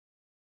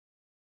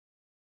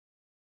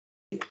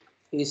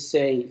is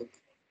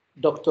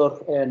Dr.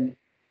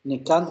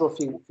 Nicandro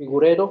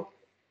Figueredo,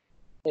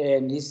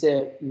 and he's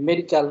a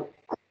medical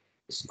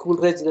school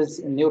resident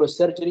in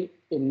neurosurgery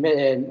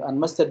and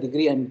master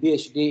degree and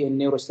PhD in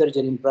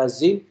neurosurgery in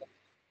Brazil,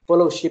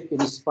 fellowship in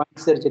spine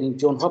surgery in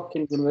Johns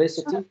Hopkins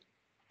University,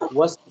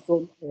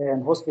 Washington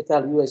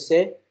Hospital,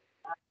 USA,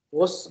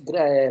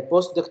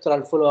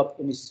 postdoctoral follow-up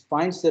in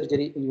spine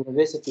surgery in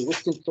University of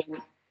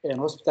Washington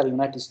Hospital,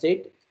 United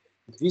States,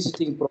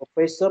 visiting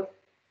professor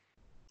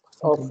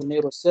of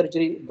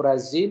neurosurgery,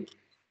 Brazil,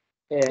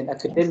 and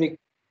academic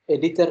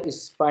editor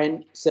is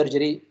spine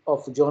surgery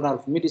of Journal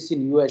of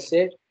Medicine,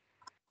 USA.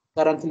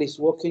 Currently is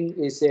working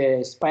as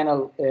a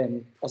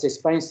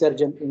spine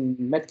surgeon in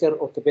Medcare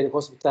Orthopedic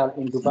Hospital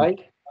in Dubai.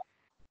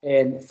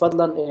 And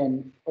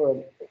Fadlan,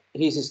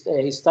 he's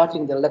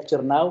starting the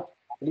lecture now.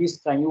 Please,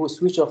 can you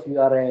switch off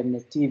your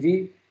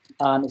TV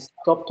and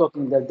stop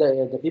talking to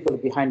the people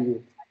behind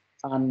you?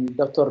 And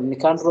Dr.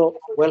 Nicandro,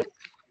 welcome.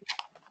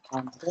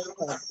 And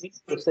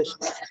the session,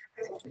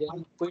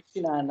 the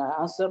question and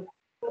answer.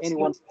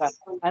 Anyone can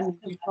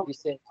unmute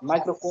this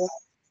microphone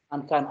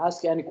and can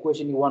ask any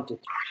question you wanted.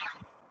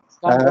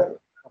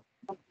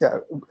 Yeah.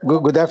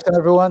 Good afternoon,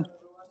 everyone.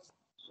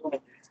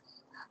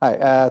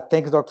 Hi.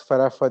 Thanks, Dr.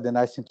 Farah, for the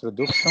nice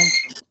introduction.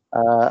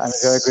 I'm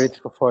very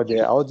grateful for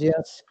the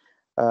audience.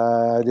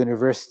 The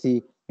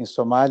university in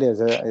Somalia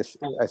is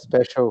a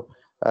special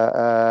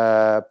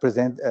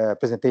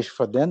presentation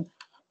for them.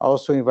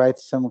 Also invite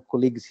some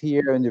colleagues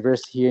here,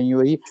 university here in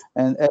UAE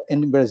and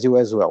in Brazil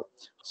as well.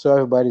 So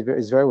everybody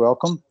is very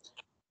welcome.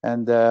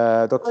 And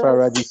Dr. Farah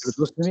already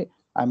introduced me.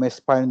 I'm a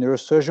spinal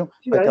neurosurgeon,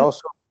 but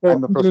also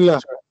I'm a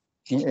professor.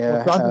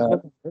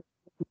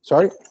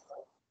 Sorry?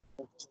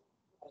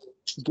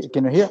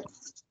 Can you hear?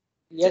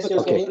 Yes,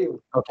 you can hear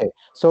you. Okay.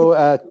 So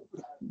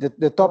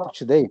the topic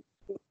today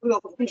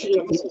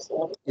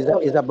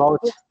is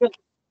about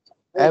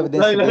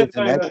evidence-based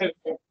medicine.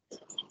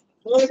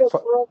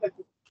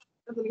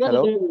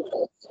 Hello?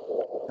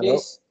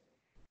 Yes.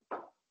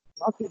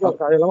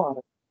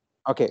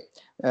 Okay.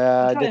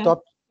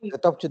 The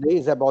topic today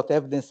is about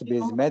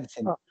evidence-based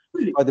medicine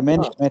for the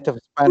management of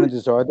spinal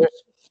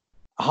disorders.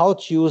 How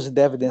to use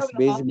the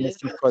evidence-based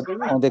medicine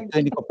on the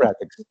clinical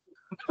practice.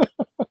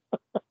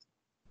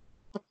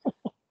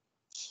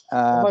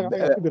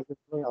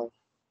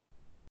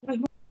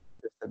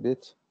 Just a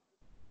bit.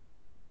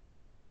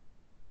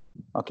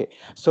 Okay,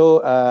 so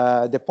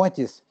the point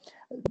is,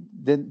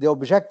 the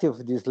objective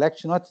of this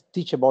lecture not to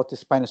teach about the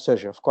spinal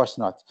surgery, of course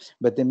not,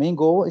 but the main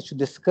goal is to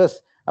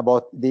discuss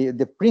about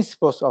the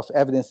principles of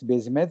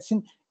evidence-based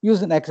medicine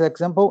using an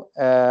example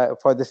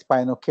for the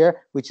spinal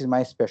care, which is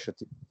my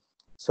specialty.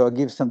 So I'll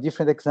give some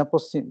different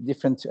examples,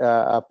 different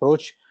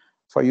approach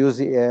for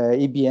using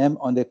EBM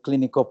on the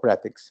clinical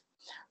practice.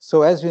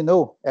 So as we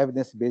know,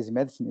 evidence-based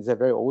medicine is a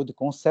very old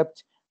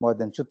concept. More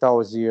than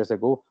 2,000 years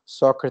ago,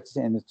 Socrates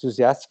and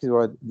enthusiasts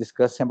were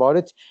discussing about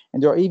it,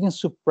 and they were even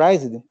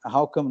surprised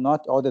how come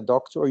not all the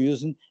doctors were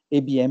using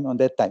ABM on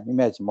that time.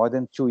 Imagine, more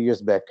than 2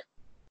 years back.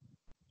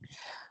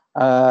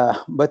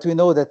 But we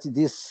know that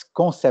this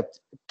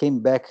concept came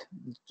back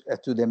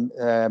to the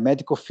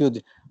medical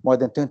field more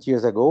than 20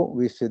 years ago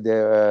with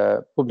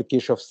the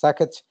publication of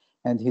Sackett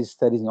and his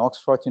studies in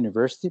Oxford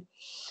University,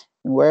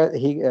 where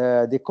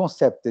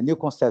the new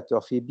concept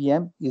of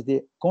EBM is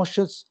the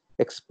conscious,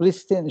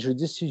 explicit, and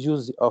judicious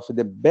use of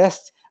the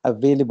best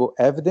available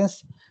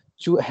evidence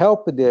to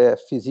help the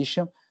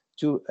physician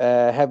to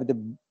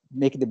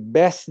make the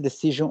best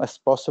decision as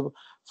possible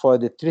for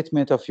the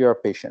treatment of your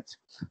patient.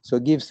 So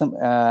give some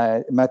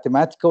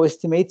mathematical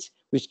estimates,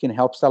 which can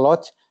help a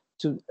lot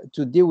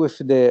to deal with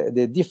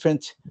the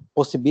different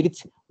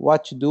possibilities,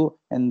 what to do,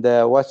 and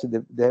what's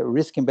the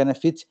risk and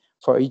benefit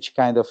for each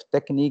kind of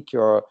technique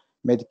or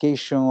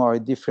medication or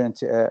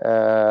different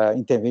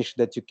intervention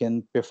that you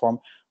can perform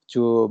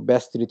to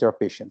best treat your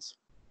patients.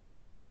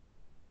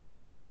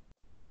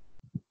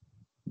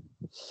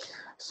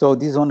 So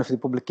this is one of the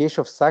publications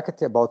of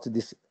Sackett about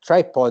this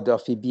tripod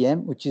of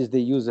EBM, which is the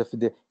use of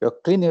your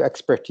clinical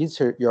expertise,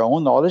 your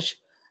own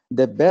knowledge,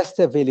 the best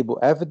available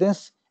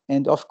evidence,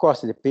 and of course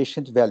the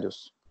patient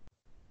values.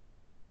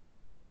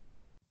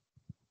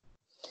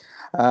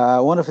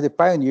 One of the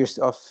pioneers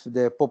of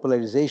the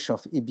popularization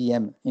of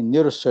EBM in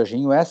neurosurgery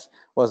in US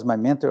was my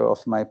mentor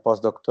of my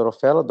postdoctoral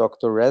fellow,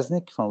 Dr.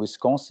 Resnick from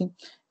Wisconsin.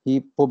 He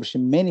published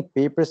many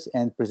papers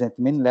and presented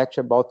many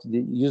lectures about the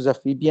use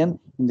of EBM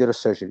in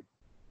neurosurgery.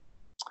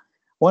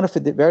 One of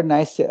the very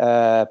nice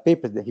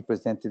papers that he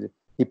presented,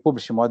 he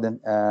published more than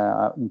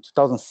in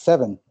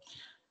 2007,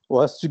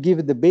 was to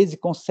give the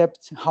basic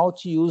concept how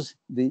to use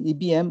the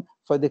EBM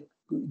for the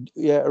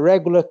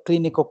regular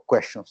clinical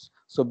questions.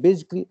 So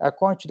basically,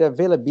 according to the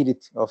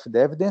availability of the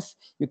evidence,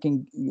 you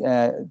can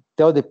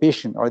tell the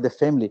patient or the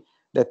family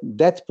that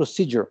that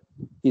procedure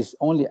is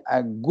only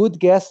a good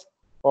guess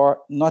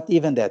or not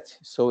even that.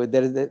 So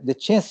there is the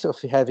chance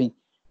of having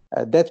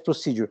that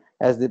procedure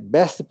as the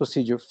best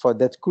procedure for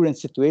that current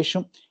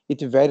situation.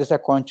 It varies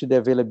according to the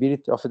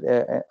availability of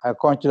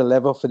according to the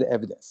level of the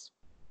evidence.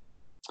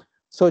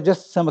 So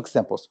just some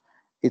examples.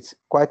 it's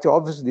quite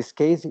obvious. This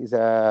case is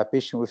a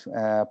patient with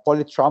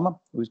polytrauma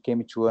who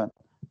came to an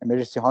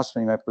emergency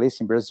hospital in my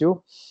place in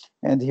Brazil,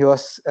 and he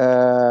was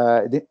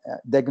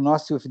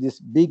diagnosed with this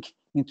big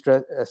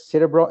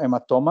intracerebral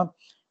hematoma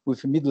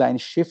with midline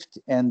shift,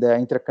 and the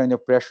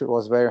intracranial pressure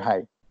was very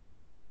high.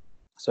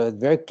 So a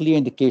very clear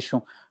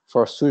indication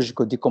for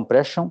surgical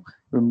decompression,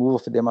 removal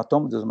of the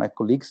hematoma. Those are my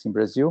colleagues in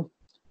Brazil.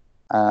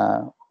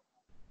 A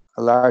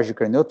large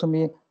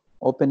craniotomy,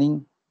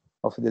 opening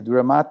of the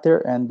dura mater,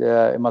 and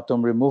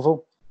hematoma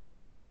removal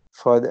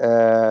for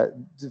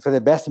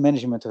the best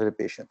management of the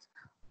patient.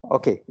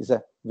 Okay, it's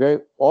a very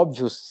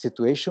obvious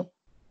situation.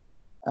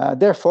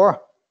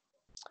 Therefore,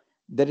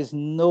 there is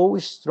no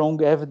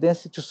strong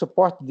evidence to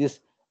support this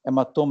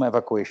hematoma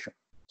evacuation.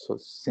 So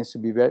it seems to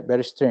be very,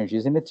 very strange,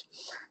 isn't it?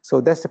 So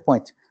that's the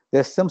point.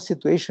 There's some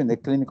situation in the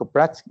clinical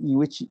practice in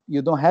which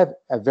you don't have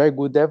a very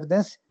good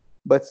evidence,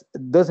 but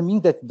it doesn't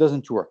mean that it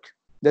doesn't work.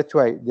 That's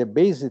why the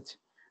basis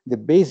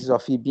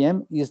of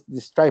EBM is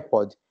this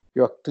tripod: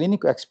 your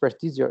clinical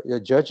expertise, your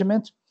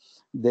judgment,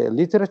 the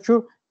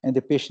literature, and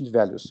the patient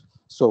values.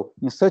 So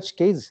in such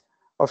cases,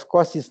 of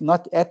course, it's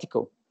not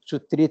ethical to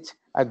treat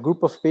a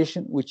group of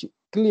patients which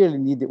clearly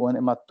need one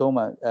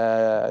hematoma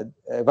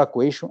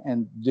evacuation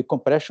and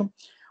decompression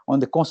on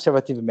the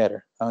conservative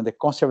matter, on the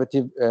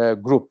conservative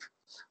group.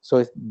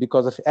 So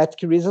because of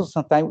ethical reasons,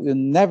 sometimes you're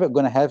never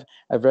going to have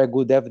a very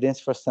good evidence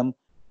for some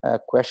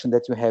question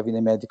that you have in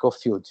the medical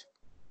field.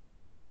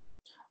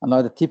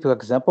 Another typical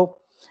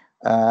example,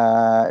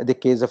 the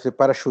case of the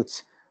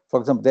parachutes. For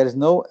example, there is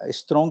no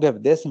strong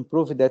evidence in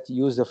proving that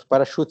use of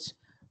parachutes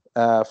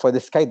for the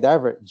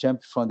skydiver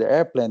jump from the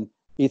airplane,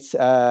 it's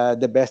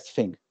the best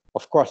thing.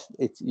 Of course,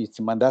 it's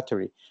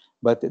mandatory,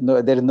 but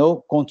no, there is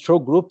no control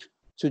group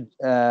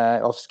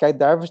of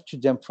skydivers to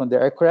jump from the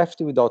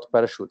aircraft without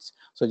parachutes.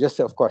 So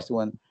just, of course,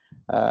 one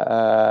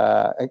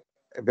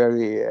a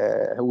very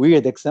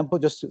weird example,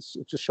 just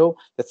to show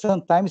that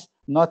sometimes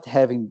not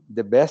having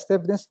the best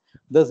evidence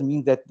doesn't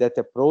mean that that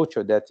approach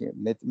or that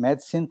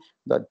medicine,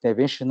 that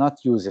intervention,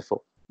 not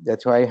useful.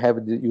 That's why I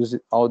have to use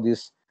all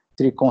these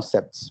three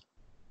concepts.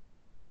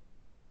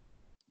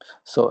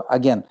 So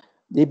again,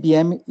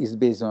 EBM is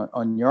based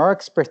on your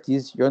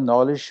expertise, your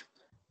knowledge,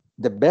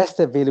 the best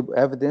available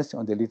evidence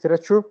on the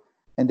literature,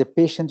 and the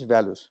patient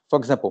values. For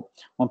example,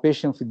 on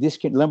patient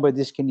with lumbar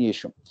disc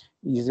herniation,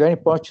 it is very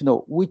important to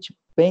know which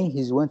pain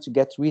he's going to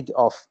get rid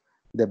of: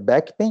 the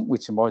back pain,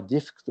 which is more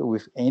difficult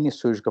with any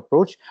surgical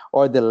approach,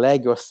 or the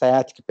leg or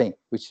sciatic pain,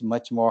 which is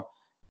much more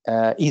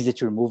easy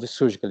to remove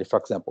surgically, for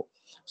example.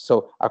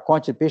 So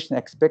according to the patient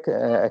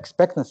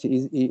expectancy,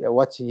 is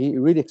what he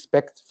really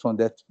expects from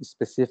that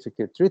specific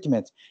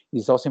treatment,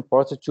 is also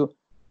important to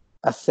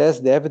assess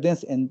the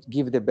evidence and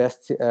give the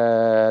best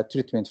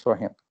treatment for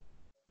him.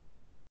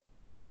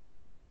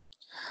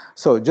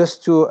 So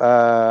just to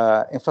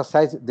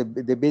emphasize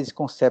the basic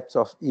concepts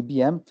of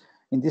EBM,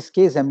 in this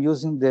case, I'm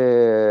using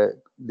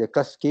the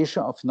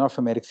classification of North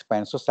American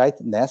Spinal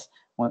Society, NASS,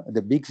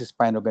 the biggest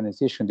spine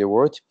organization in the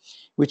world,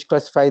 which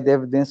classified the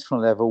evidence from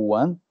level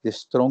 1, the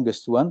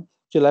strongest one,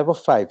 to level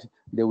 5,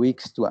 the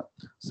weakest one.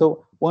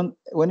 So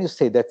when you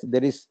say that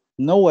there is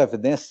no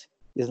evidence,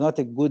 is not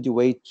a good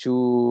way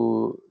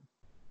to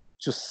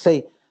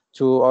say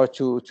or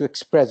to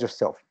express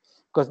yourself,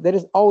 because there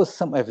is always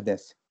some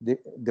evidence.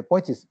 The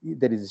point is,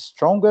 there is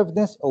strong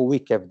evidence or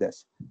weak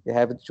evidence. You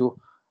have to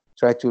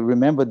try to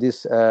remember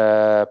these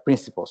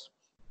principles.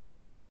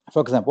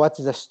 For example, what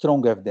is a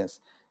strong evidence?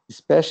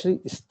 Especially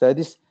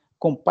studies,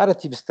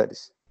 comparative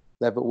studies,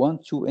 level 1,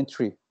 2, and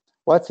 3.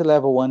 What's a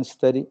level 1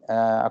 study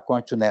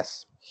according to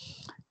NASS?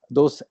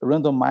 Those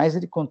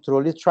randomized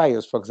controlled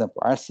trials, for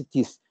example,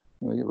 RCTs,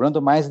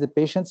 randomize the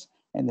patients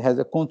and has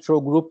a control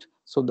group.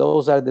 So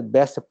those are the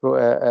best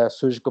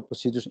surgical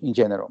procedures in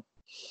general.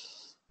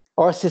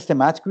 Or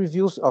systematic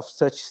reviews of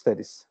such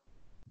studies.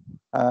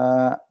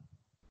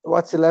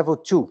 What's level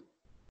 2?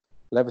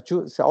 Level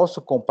 2 is also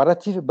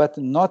comparative, but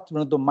not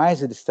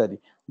randomized study.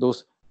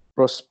 Those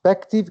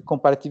prospective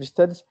comparative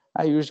studies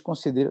are usually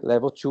considered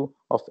level 2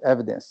 of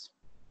evidence.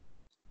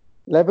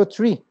 Level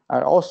 3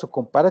 are also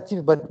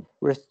comparative, but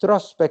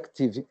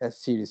retrospective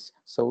series.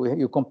 So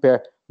you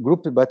compare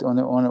group, but on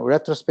a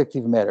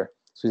retrospective matter.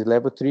 So it's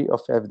level 3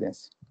 of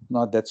evidence,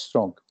 not that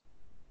strong.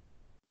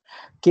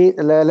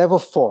 Level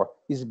 4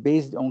 is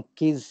based on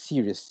case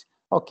series.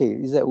 Okay,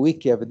 is that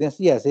weak evidence?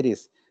 Yes, it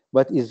is.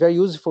 But it's very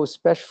useful,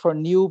 especially for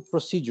new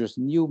procedures,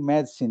 new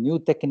medicine, new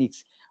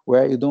techniques,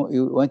 where you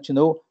want to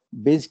know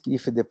basically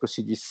if the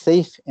procedure is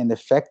safe and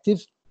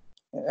effective,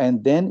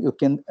 and then you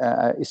can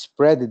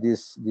spread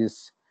this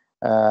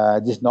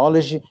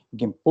knowledge. You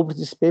can publish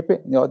this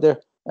paper. The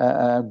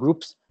other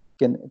groups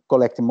can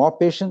collect more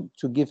patients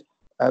to give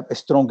a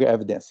stronger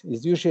evidence.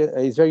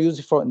 It's very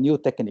useful for new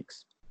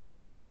techniques.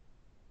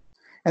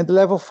 And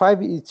level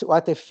 5 is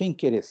what I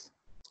think it is.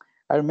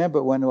 I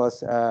remember when I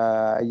was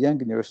a young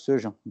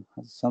neurosurgeon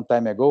some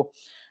time ago,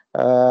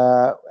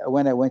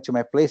 when I went to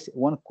my place,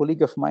 one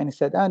colleague of mine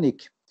said,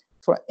 Nick,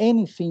 for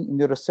anything in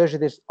neurosurgery,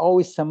 there's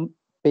always some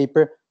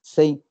paper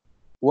saying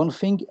one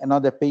thing,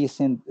 another paper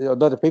saying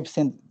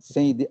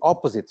the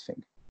opposite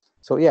thing.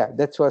 So yeah,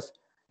 that was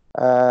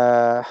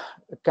a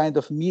kind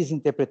of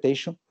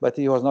misinterpretation, but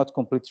it was not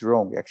completely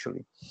wrong,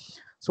 actually.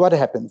 So what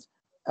happens?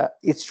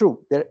 It's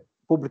true, there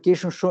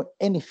publications show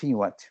anything you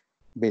want,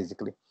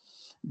 basically.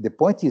 The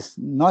point is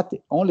not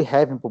only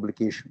having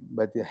publication,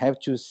 but you have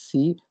to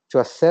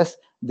assess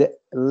the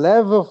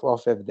level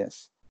of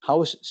evidence.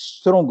 How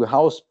strong,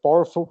 how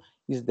powerful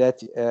is that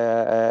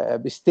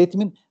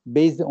statement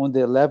based on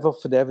the level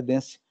of the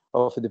evidence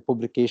of the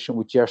publication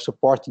which are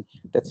supporting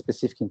that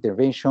specific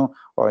intervention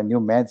or new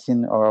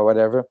medicine or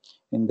whatever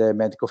in the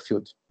medical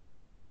field.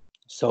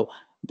 So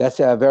that's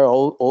a very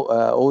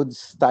old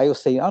style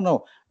saying, oh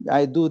no,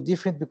 I do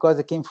different because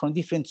I came from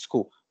different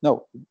school.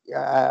 No,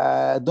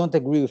 I don't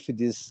agree with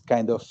this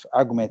kind of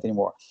argument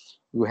anymore.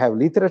 We have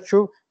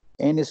literature,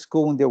 any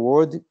school in the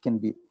world can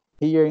be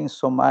here in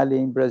Somalia,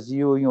 in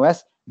Brazil, in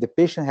US, the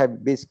patient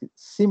have basically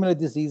similar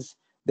disease,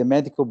 the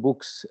medical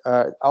books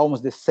are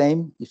almost the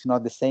same, if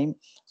not the same,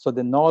 so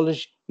the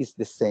knowledge is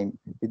the same.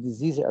 The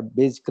diseases are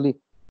basically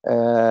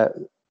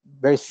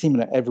very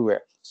similar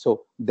everywhere.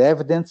 So the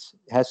evidence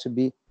has to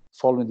be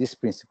following these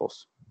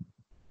principles.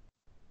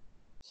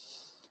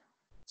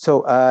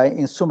 So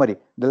in summary,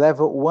 the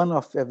level 1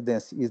 of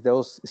evidence is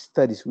those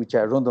studies which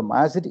are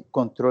randomized,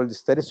 controlled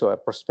studies, so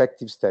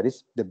prospective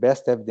studies, the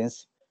best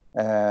evidence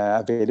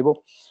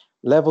available.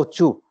 Level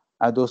 2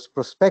 are those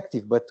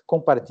prospective but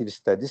comparative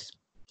studies.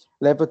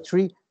 Level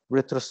 3,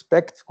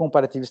 retrospective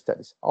comparative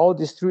studies. All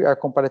these 3 are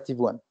comparative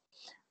 1.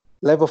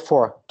 Level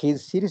 4,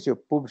 case series, you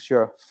publish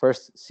your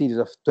first series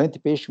of 20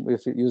 patients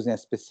with using a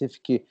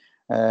specific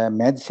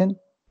medicine.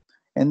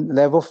 And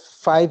level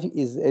 5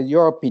 is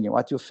your opinion,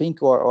 what you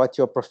think, or what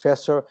your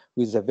professor,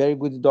 who is a very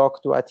good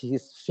doctor, what he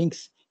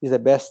thinks is the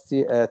best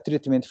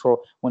treatment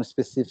for one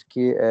specific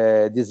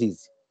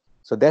disease.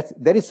 So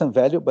there is some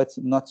value, but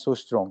not so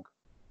strong.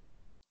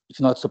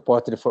 It's not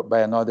supported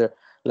by another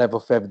level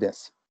of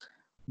evidence.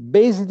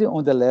 Based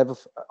on the level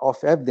of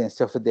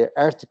evidence of the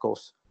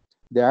articles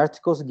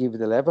give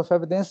the level of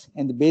evidence,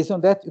 and based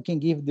on that, you can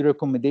give the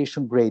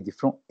recommendation grade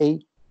from A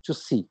to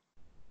C.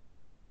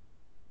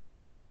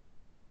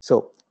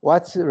 So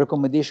what's the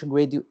recommendation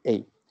grade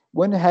A?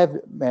 When you have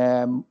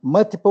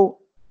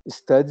multiple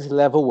studies,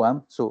 level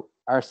 1, so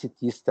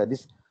RCT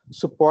studies,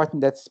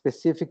 supporting that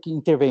specific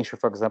intervention,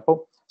 for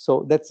example,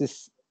 so that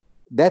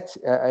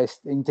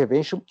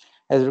intervention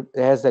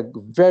has a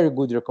very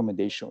good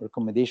recommendation.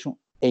 Recommendation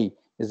A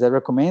is a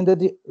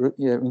recommended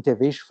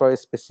intervention for a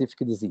specific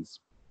disease,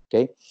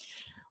 okay?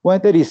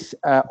 When there is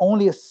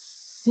only a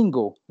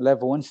single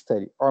level 1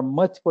 study or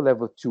multiple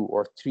level 2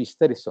 or 3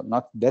 studies, so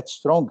not that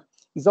strong,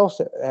 is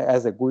also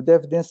as a good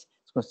evidence.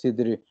 It's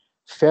considered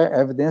fair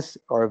evidence,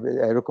 or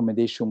a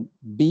recommendation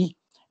B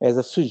as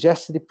a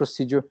suggested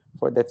procedure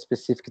for that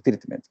specific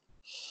treatment.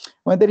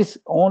 When there is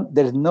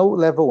no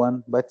level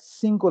 1, but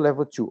single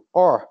level 2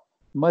 or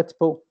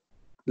multiple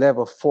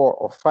level 4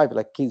 or 5,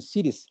 like case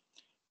series,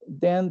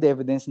 then the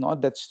evidence is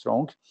not that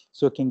strong,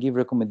 so you can give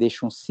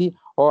recommendation C,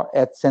 or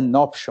it's an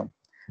option.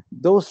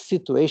 Those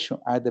situations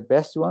are the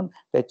best one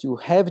that you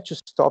have to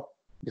stop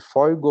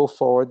before you go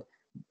forward,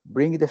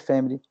 bring the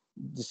family,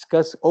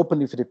 discuss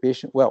openly with the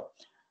patient. Well,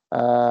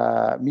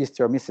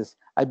 Mr. or Mrs.,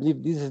 I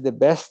believe this is the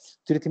best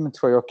treatment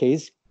for your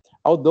case,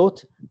 although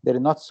there are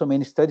not so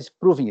many studies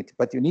proving it,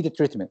 but you need a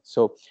treatment.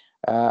 So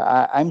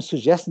I'm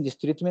suggesting this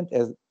treatment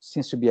as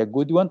seems to be a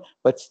good one,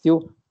 but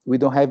still we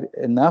don't have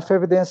enough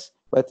evidence,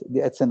 but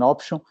it's an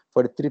option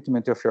for the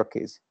treatment of your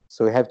case.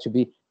 So you have to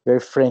be very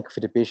frank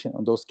with the patient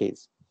on those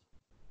cases,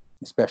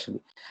 especially.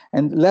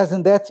 And less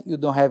than that, you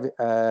don't have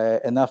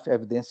enough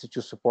evidence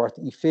to support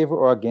in favor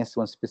or against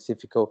one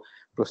specific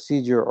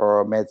procedure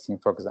or medicine,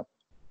 for example.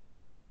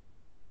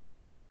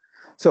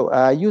 So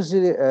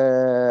usually,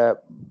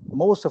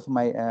 most of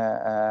my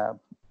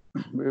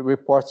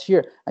reports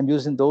here, I'm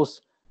using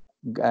those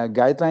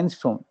guidelines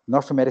from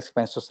North American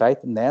Spine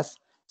Society, NAS,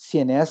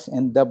 CNS,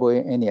 and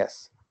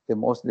WNS,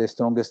 the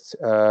strongest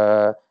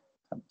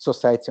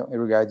society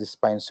regarding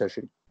spine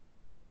surgery.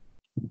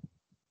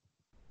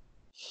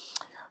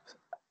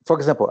 For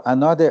example,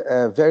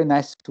 another very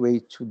nice way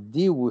to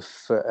deal with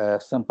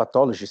some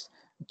pathologies,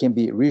 can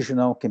be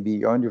regional, can be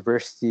your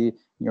university,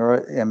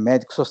 your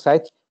medical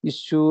society,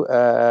 is to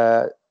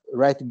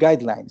write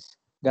guidelines.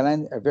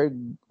 Guidelines are very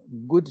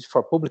good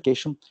for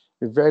publication.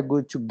 They're very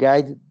good to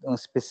guide on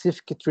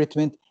specific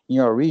treatment in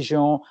your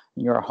region,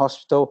 in your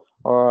hospital,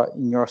 or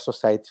in your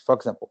society, for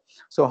example.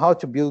 So how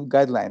to build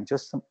guidelines,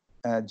 just some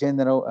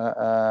general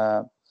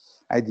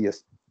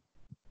ideas.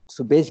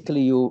 So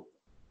basically you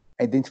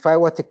identify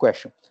what the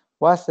question.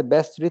 What's the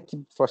best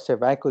treatment for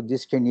cervical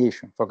disc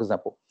herniation, for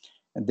example?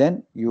 And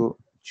then you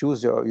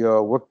choose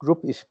your work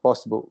group if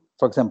possible.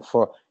 For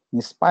example,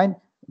 in spine,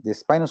 the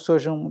spinal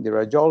surgeon, the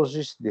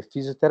radiologist, the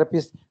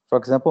physiotherapist, for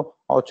example,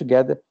 all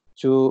together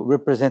to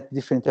represent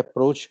different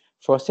approach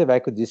for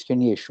cervical disc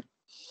herniation.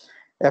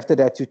 After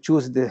that, you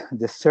choose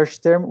the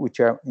search term, which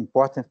are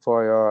important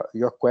for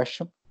your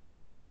question.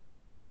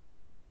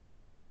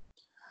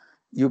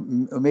 You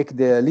make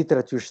the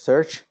literature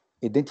search.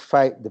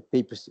 identify the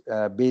papers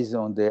based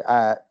on the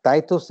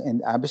titles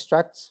and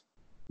abstracts,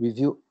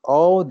 review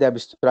all the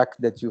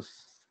abstract that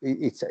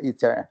it's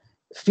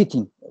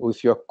fitting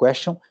with your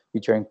question,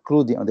 which are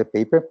included on the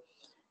paper,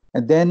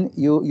 and then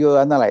you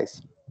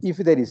analyze. If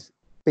there is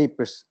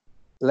papers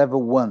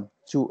level 1,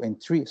 2,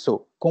 and 3,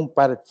 so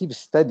comparative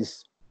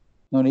studies,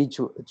 no need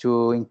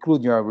to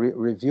include your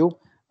review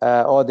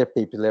other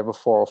papers level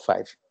 4 or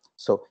 5.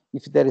 So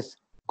if there is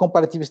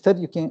comparative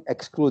study, you can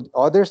exclude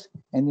others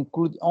and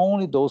include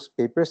only those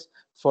papers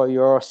for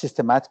your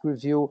systematic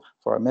review,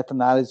 for a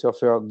meta-analysis of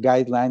your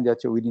guideline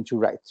that you're willing to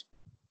write.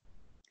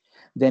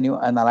 Then you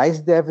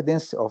analyze the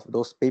evidence of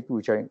those papers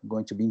which are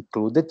going to be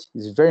included.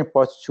 It's very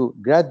important to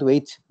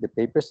graduate the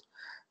papers.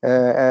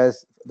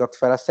 As Dr.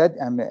 Farah said,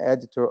 I'm the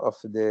editor of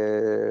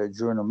the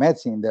journal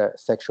Medicine in the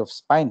section of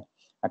Spine,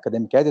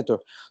 academic editor.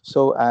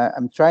 So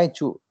I'm trying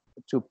to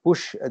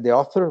push the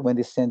author when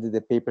they send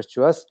the papers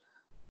to us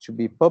to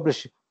be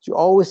published, to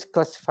always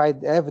classify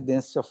the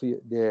evidence of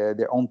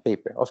their own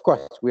paper. Of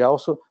course, we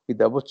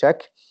double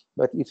check,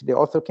 but if the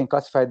author can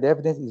classify the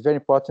evidence, it's very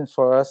important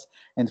for us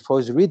and for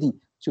his reading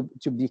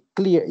to be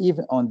clear,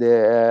 even on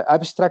the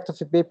abstract of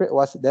the paper,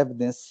 what's the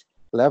evidence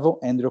level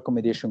and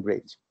recommendation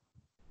grade.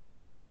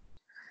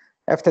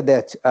 After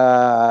that,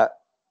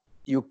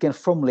 you can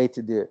formulate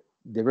the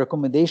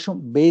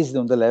recommendation based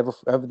on the level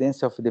of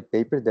evidence of the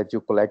paper that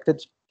you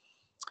collected.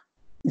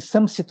 In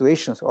some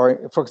situations,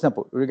 or for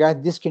example,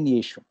 regarding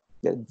discrimination,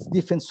 there are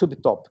different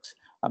subtopics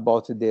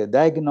about the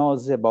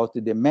diagnosis, about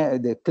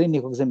the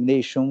clinical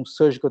examination,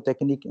 surgical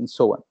technique, and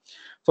so on.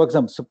 For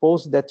example,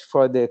 suppose that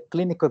for the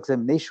clinical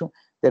examination,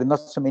 there are not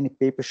so many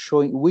papers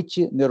showing which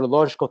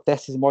neurological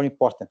test is more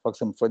important. For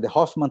example, for the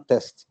Hoffman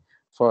test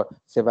for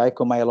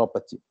cervical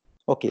myelopathy.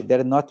 Okay, there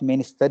are not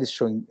many studies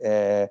showing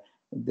the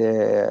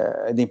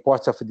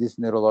importance of this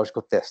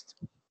neurological test.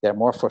 They're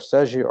more for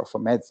surgery or for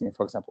medicine,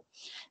 for example.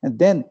 And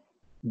then,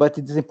 but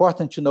it is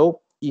important to know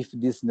if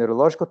this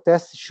neurological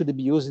test should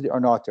be used or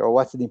not, or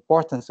what's the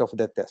importance of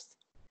the test.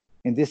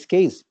 In this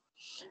case,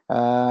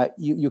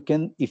 you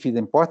can, if it's an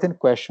important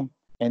question,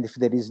 and if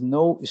there is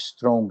no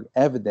strong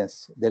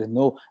evidence, there is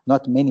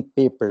not many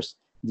papers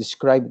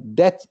describe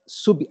that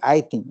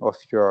sub-item of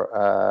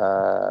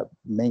your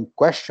main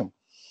question,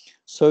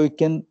 so you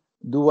can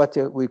do what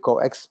we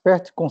call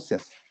expert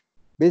consensus.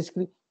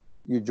 Basically,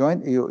 you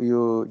join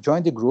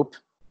the group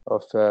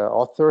of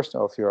authors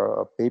of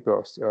your paper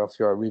or of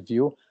your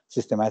review,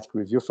 systematic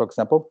review, for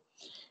example,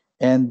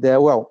 and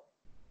well,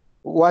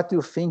 what do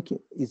you think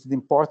is the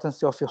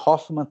importance of a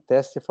Hoffman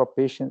test for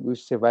patients with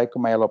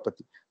cervical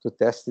myelopathy to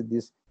test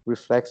this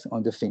reflex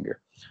on the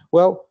finger?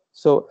 Well,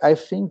 so I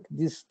think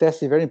this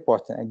test is very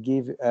important. I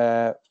give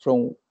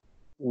from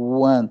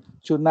 1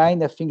 to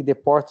 9, I think the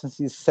importance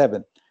is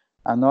 7.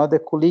 Another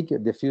colleague,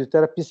 the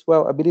physiotherapist,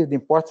 well, I believe the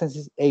importance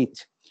is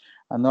 8.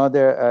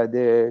 Another,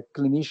 the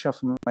clinician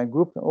of my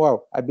group,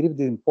 well, I believe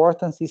the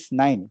importance is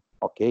 9.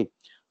 Okay,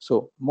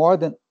 so more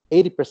than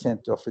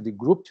 80% of the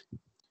group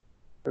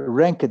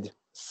ranked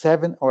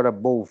 7 or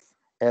above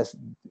as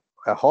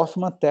a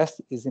Hoffman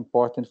test is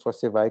important for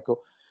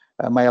cervical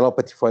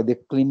myelopathy for the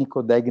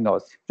clinical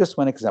diagnosis. Just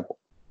one example.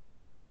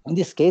 In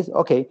this case,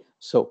 okay,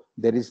 so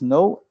there is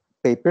no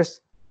papers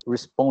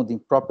responding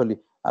properly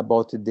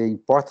about the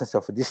importance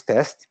of this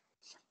test,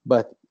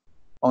 but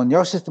on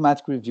your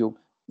systematic review,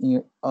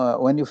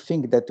 when you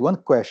think that one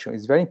question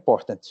is very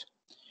important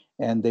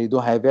and they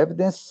don't have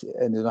evidence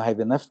and you don't have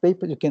enough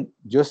paper, you can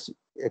just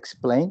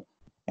explain,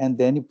 and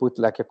then you put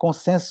like a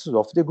consensus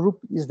of the group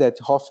is that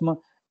Hoffman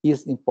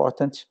is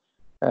important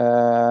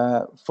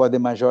for the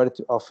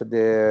majority of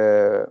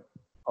the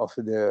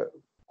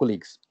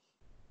colleagues.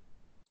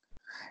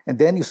 And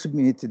then you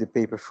submit the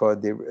paper for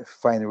the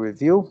final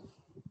review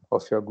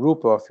of your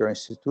group or of your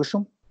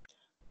institution,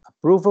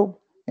 approval,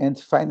 and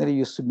finally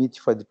you submit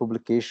for the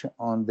publication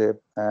on the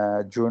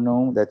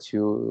journal that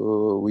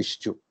you wish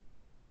to.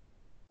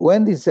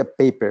 When it's a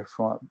paper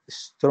from a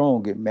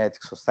strong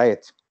medical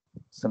society,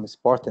 some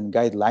important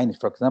guidelines,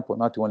 for example,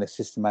 not only a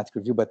systematic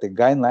review, but the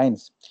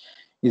guidelines,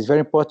 it's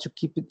very important to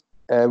keep it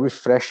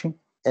refreshing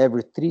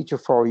every 3 to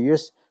 4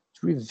 years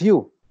to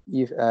review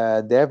if,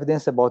 the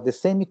evidence about the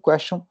same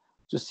question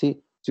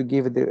to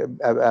give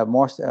a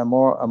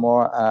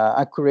more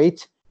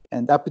accurate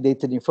and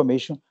updated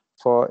information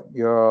for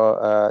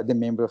the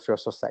member of your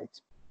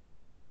society.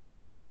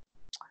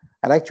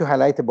 I'd like to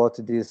highlight about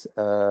these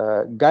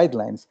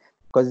guidelines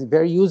because it's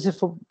very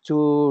useful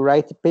to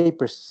write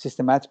papers,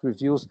 systematic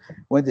reviews.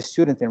 When the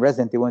student and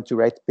resident, they want to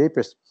write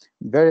papers,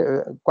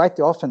 quite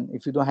often,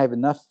 if you don't have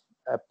enough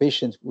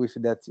patients with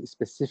that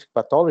specific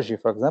pathology,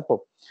 for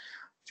example,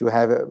 to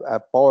have a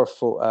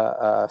powerful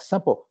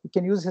sample, you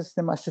can use a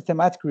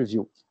systematic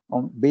review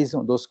based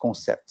on those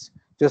concepts,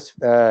 just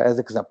as an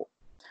example.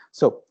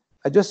 So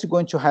I'm just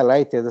going to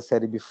highlight, as I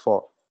said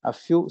before, a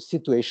few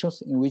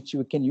situations in which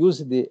we can use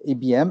the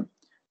EBM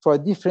for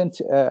different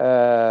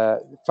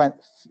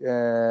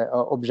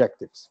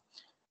objectives.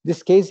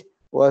 This case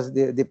was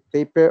the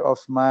paper of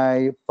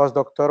my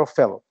postdoctoral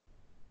fellow.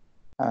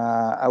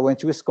 I went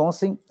to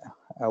Wisconsin.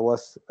 I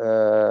was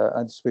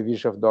under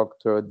supervision of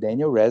Dr.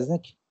 Daniel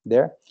Resnick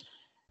there,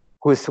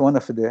 who is one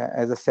of the,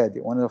 as I said,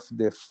 one of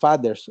the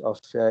fathers of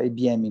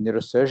EBM in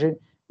neurosurgery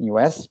in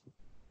US.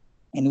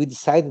 And we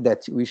decided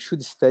that we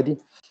should study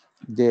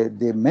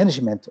the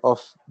management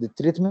of the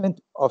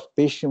treatment of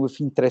patients with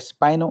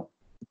intraspinal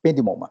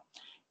ependymoma.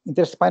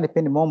 Intraspinal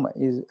ependymoma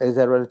is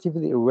a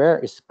relatively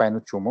rare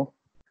spinal tumor.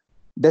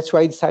 That's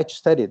why I decided to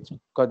study it,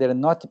 because there are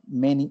not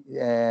many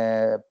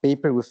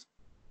papers with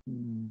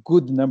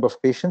good number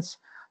of patients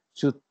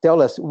to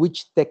tell us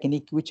which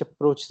technique, which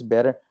approach is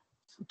better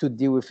to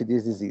deal with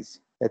this disease.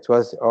 That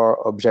was our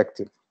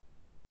objective.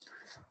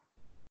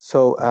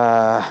 So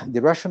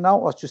the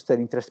rationale was to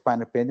study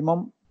intraspinal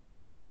ependymoma,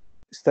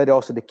 study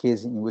also the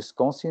case in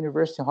Wisconsin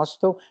University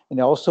Hospital, and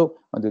also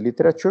on the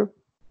literature.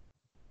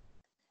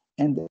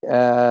 And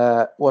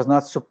was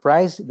not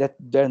surprised that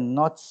there are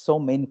not so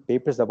many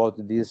papers about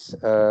this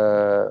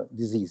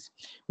disease.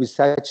 We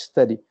decided to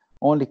study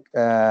only,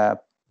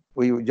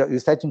 we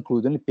decided to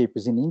include only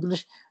papers in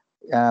English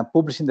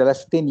published in the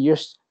last 10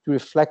 years to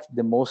reflect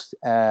the most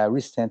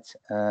recent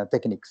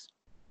techniques.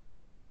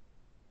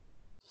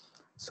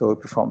 So we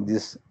performed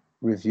this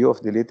review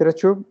of the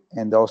literature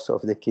and also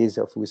of the case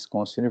of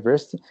Wisconsin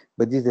University,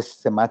 but this is a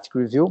systematic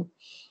review.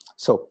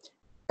 So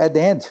at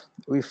the end,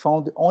 we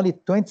found only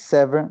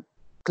 27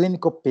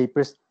 clinical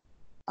papers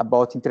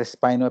about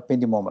intraspinal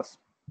ependymomas.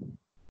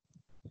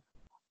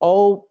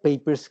 All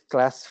papers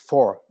class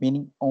 4,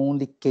 meaning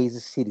only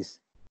case series,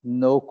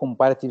 no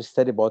comparative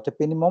study about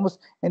ependymomas,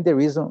 and the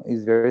reason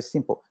is very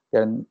simple.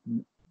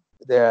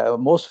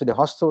 Most of the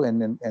hospital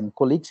and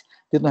colleagues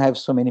didn't have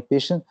so many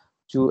patients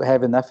to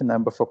have enough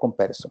number for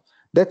comparison.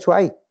 That's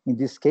why, in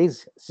this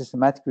case,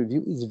 systematic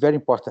review is very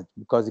important,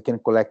 because you can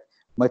collect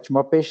much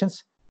more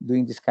patients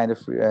doing this kind of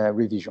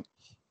revision.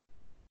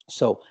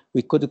 So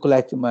we could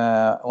collect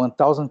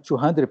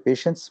 1,200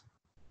 patients.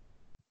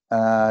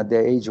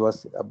 Their age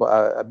was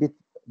about a bit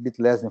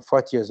less than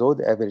 40 years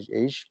old, average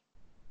age.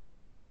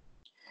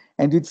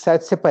 And we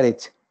decided to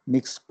separate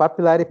mixed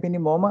papillary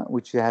ependymoma,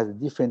 which has a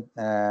different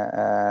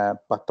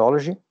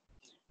pathology,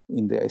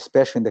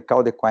 especially in the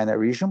caldequina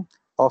region,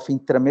 of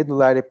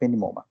intramedullary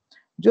ependymoma.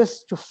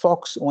 Just to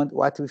focus on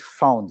what we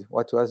found,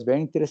 what was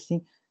very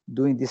interesting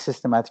doing this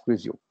systematic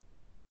review.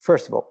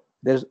 First of all,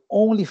 there's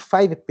only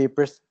 5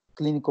 papers,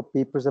 clinical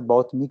papers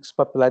about mixed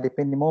papillary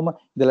ependymoma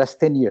in the last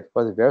 10 years. It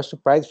was very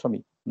surprising for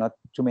me, not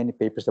too many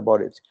papers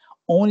about it.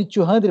 Only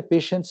 200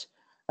 patients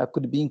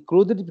could be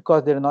included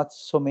because there are not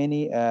so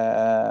many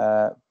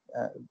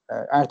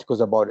articles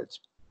about it.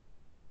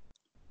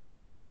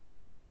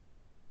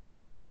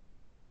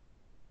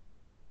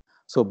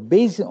 So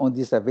based on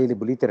this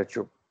available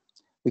literature,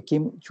 we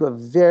came to a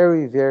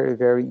very, very,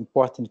 very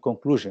important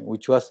conclusion,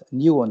 which was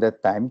new on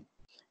that time.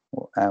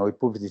 We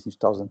published this in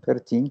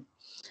 2013.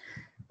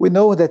 We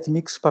know that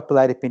mixed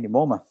papillary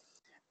ependymoma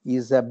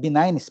is a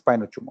benign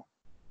spinal tumor.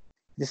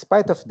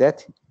 Despite of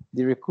that,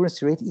 the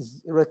recurrence rate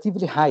is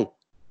relatively high.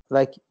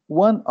 Like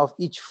 1 of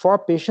each 4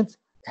 patients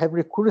have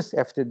recurrence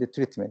after the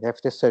treatment,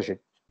 after surgery.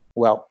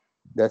 Well,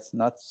 that's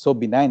not so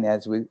benign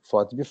as we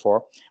thought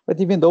before, but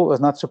even though I was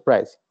not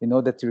surprised, we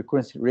know that the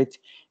recurrence rate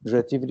is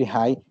relatively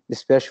high,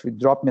 especially with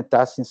drop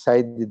metastasis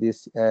inside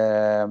this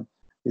the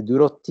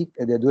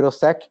dural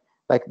sac,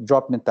 like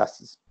drop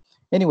metastasis.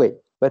 Anyway,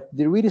 but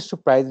the really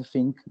surprising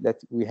thing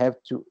that we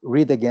have to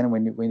read again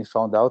when we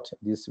found out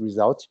this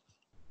result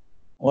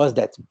was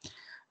that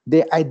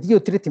the ideal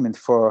treatment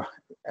for,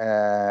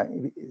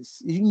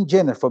 in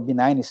general, for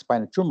benign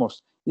spinal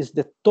tumors is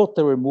the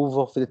total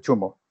removal of the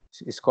tumor.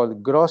 It's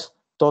called gross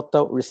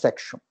total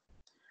resection.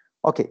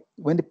 Okay,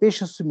 when the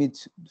patient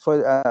submits,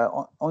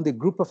 on the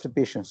group of the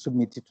patients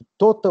submitted to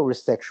total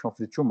resection of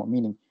the tumor,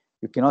 meaning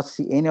you cannot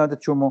see any other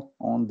tumor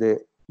on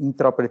the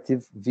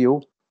intraoperative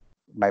view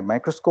by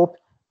microscope,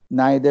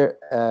 neither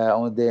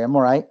on the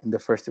MRI in the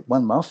first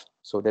 1 month,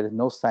 so there is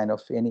no sign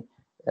of any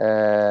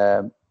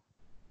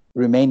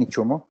remaining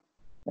tumor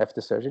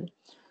after surgery.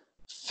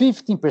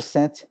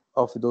 15%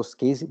 of those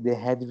cases, they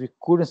had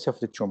recurrence of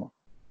the tumor.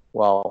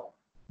 Wow.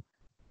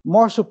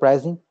 More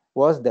surprising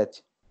was that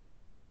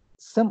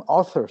some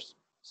authors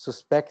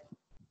suspect,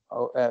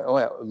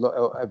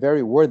 are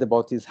very worried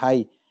about this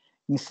high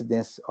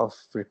incidence of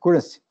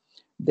recurrence.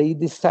 They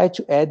decide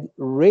to add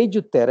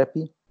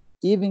radiotherapy,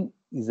 even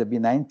is a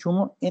benign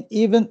tumor, and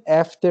even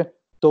after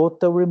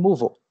total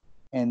removal.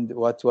 And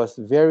what was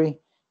very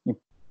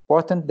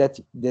important, that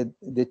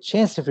the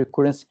chance of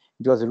recurrence,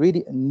 it was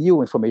really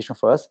new information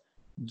for us,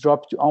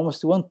 dropped to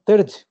almost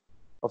 1/3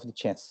 of the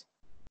chance.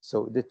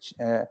 So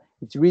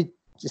it really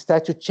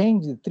started to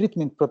change the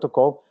treatment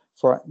protocol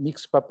for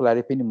mixed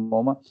papillary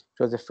ependymoma. It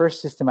was the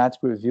first systematic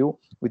review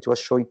which was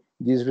showing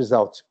these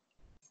results.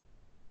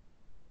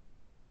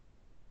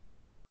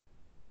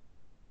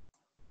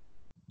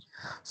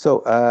 So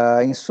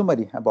in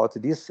summary about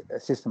this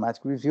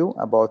systematic review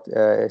about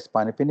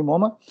spinal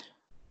ependymoma,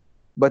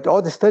 but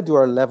all the studies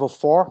were level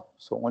 4,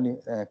 so only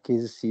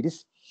case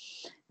series,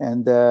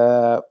 and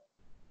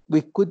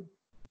we could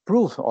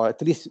prove, or at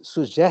least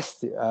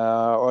suggest,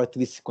 or at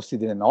least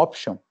consider an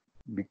option,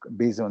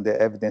 based on the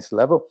evidence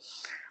level,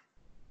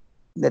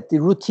 that the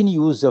routine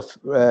use of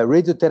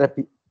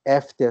radiotherapy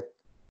after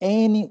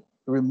any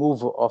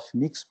removal of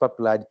mixed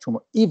papillary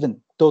tumor, even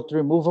total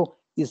removal,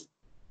 is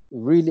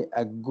really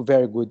a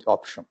very good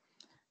option,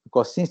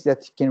 because since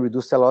that can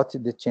reduce a lot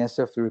the chance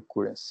of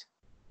recurrence.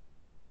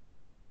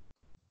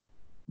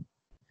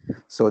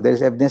 So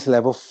there's evidence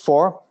level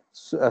 4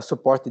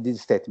 supported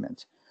this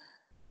statement.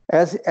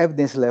 As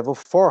evidence level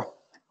 4,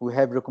 we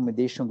have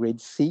recommendation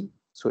grade C,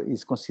 so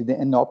it's considered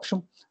an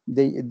option.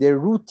 The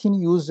routine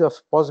use of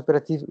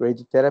postoperative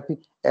radiotherapy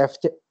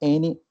after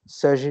any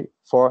surgery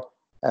for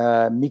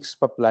mixed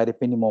papillary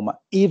ependymoma,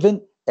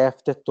 even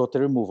after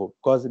total removal.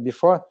 Because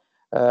before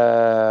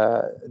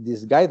this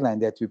guideline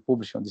that we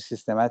published on the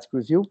systematic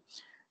review,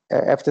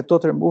 after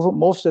total removal,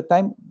 most of the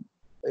time,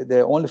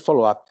 they only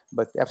follow up.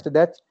 But after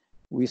that,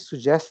 we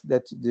suggest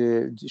that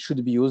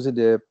should be used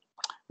the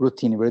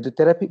routine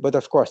radiotherapy. But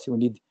of course, we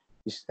need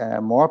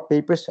more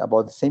papers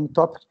about the same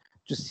topic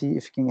to see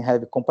if you can have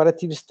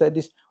comparative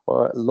studies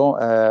or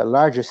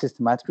larger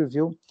systematic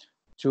review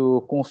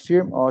to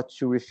confirm or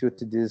to refute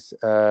this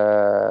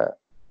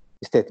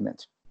statement.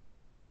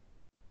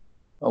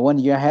 1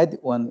 year ahead,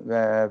 one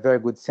very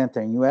good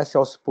center in US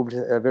also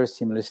published a very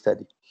similar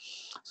study.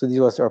 So this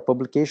was our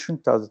publication,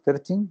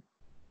 2013,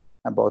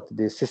 about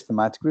the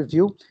systematic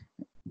review.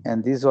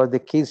 And these are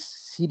the case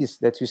series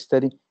that we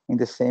studied in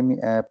the same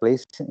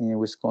place in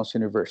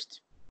Wisconsin University,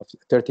 of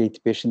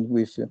 38 patients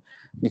with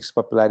mixed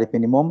papillary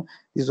ependymoma.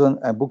 This one,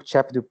 a book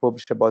chapter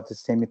published about the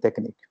same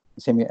technique,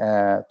 same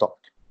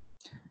topic.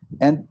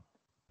 And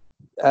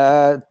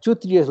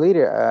 2-3 years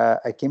later,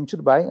 I came to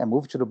Dubai, I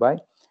moved to Dubai,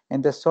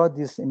 and I saw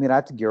this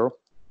Emirati girl,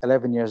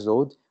 11 years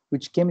old,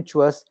 which came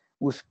to us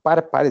with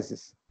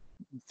paraparesis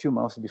a few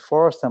months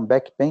before, some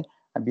back pain,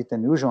 a bit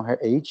unusual on her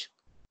age,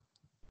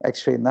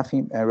 actually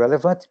nothing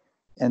relevant.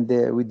 And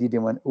we did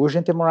one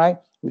urgent MRI,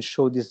 which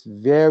showed this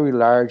very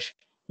large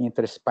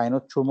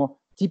intraspinal tumor,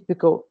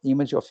 typical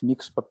image of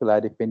mixed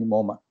papillary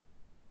ependymoma.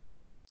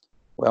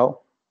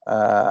 Well,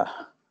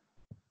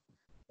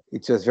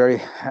 it was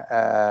very,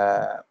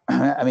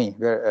 I mean,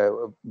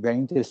 very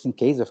interesting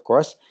case, of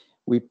course.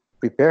 We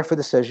prepared for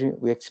the surgery.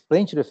 We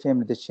explained to the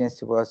family the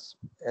chance was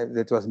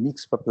that was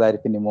mixed papillary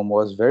ependymoma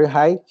was very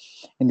high.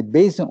 And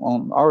based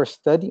on our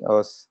study, I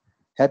was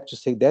happy to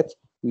say that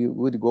we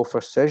would go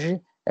for surgery.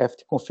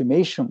 After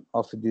confirmation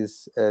of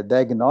this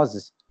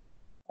diagnosis,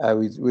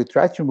 we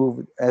try to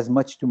remove as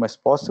much tumor as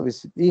possible,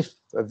 if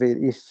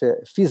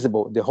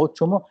feasible, the whole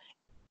tumor,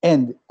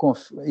 and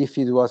if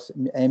it was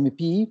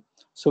MPE,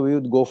 so we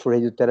would go for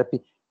radiotherapy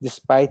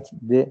despite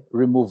the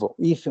removal,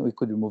 if we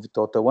could remove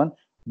total one,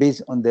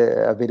 based on the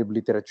available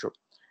literature.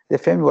 The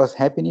family was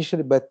happy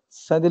initially, but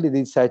suddenly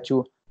they decided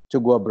to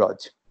go abroad.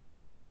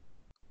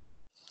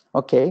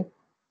 Okay,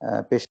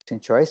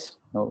 patient choice,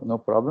 no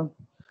problem.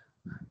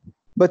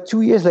 But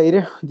 2 years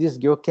later, this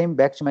girl came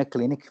back to my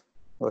clinic.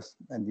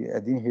 I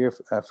didn't hear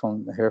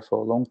from her for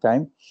a long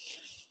time.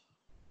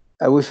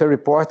 With a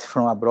report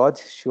from abroad,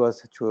 she went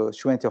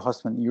to a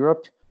hospital in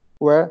Europe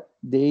where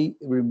they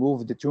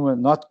removed the tumor,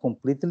 not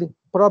completely,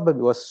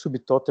 probably was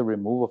subtotal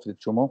removal of the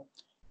tumor.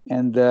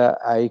 And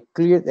I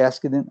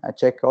asked them, I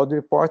checked out the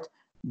report,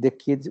 the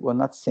kids were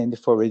not sent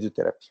for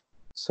radiotherapy.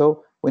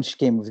 So when she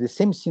came with the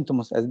same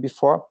symptoms as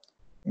before,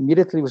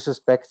 immediately we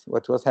suspect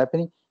what was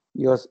happening.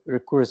 It was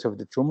recurrence of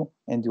the tumor,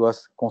 and it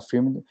was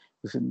confirmed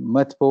with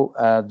multiple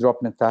drop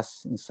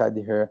metastases inside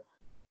her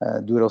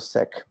dural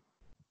sac.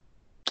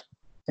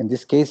 In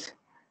this case,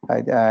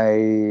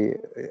 I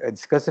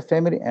discussed the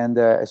family, and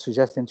I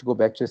suggested them to go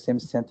back to the same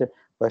center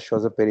where she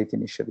was operated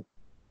initially.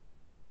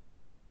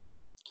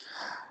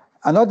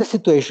 Another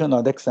situation,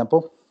 another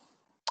example.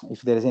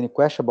 If there is any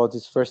question about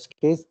this first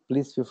case,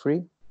 please feel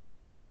free.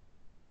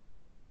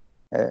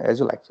 As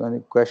you like. So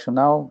any question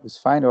now is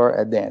fine, or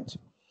at the end.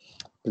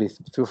 Please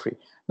feel free.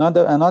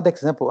 Another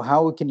example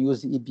how we can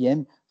use the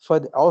EBM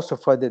also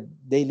for the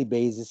daily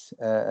basis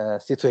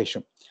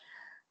situation.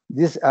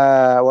 This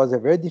was a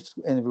very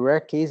difficult and rare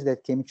case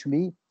that came to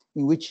me,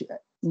 in which,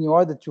 in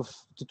order to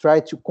try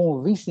to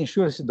convince the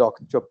insurance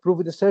doctor to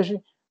approve the surgery,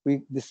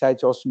 we decided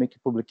to also make a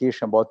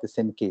publication about the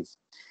same case.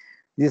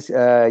 This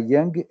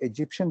young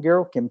Egyptian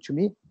girl came to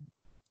me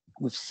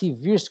with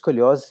severe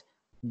scoliosis,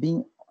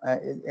 being,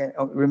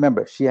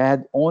 remember, she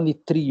had only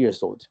 3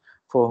 years old.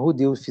 For who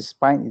deals with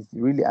spine, is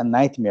really a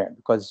nightmare,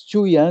 because it's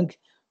too young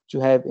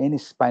to have any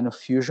spinal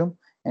fusion,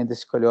 and the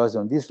scoliosis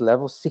on this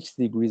level, 60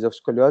 degrees of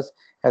scoliosis,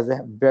 has a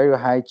very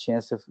high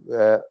chance of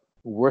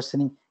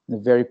worsening in a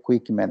very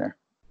quick manner.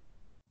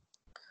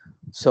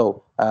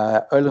 So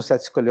early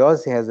onset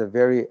scoliosis has a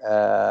very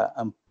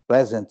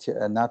unpleasant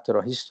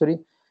natural history,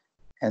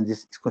 and this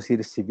is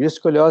considered severe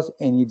scoliosis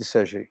and needs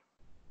surgery.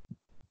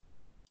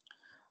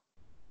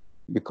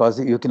 Because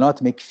you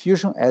cannot make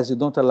fusion, as you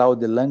don't allow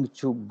the lung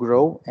to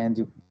grow, and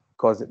you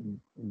cause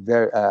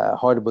very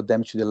horrible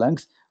damage to the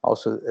lungs,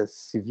 also a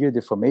severe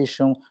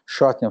deformation,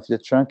 shortening of the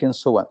trunk, and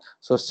so on.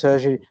 So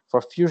surgery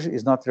for fusion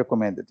is not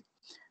recommended.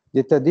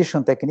 The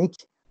traditional technique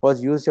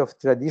was use of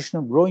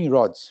traditional growing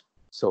rods.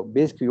 So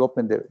basically, you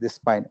open the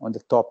spine on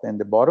the top and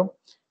the bottom,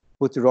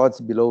 put the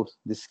rods below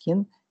the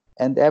skin,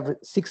 and every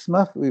 6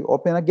 months we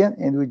open again,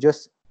 and we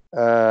just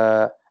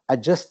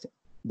adjust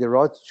the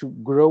rods to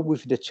grow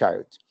with the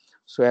child.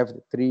 So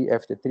after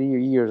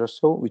 3 years or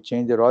so, we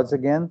change the rods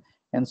again,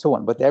 and so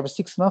on. But every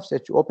 6 months,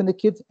 that you open the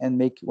kids and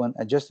make one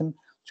adjustment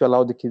to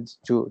allow the kids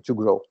to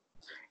grow.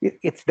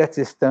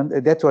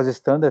 That was a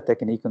standard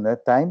technique in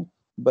that time,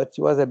 but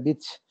it was a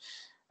bit,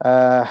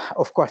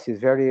 of course, it's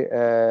very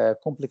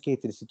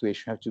complicated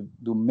situation. You have to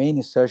do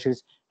many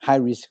surgeries, high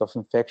risk of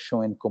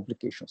infection and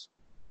complications.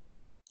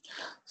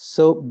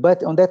 So,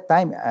 but on that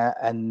time,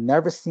 I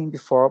never seen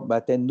before,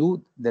 but I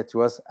knew that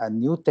was a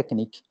new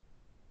technique.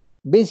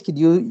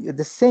 Basically,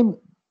 the same,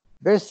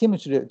 very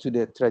similar to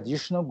the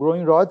traditional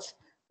growing rods,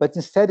 but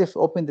instead of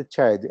opening the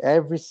child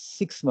every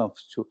 6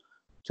 months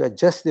to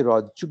adjust the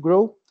rod to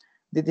grow,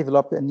 they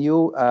developed a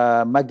new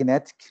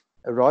magnetic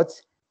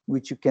rods,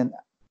 which you can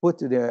put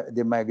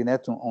the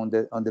magnet on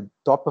the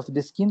top of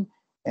the skin,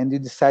 and you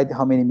decide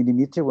how many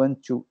millimeters you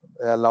want to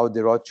allow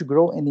the rod to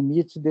grow, and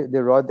immediately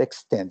the rod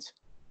extends.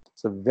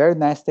 So very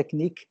nice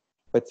technique,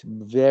 but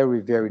very,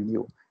 very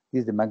new.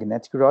 This is the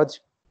magnetic rod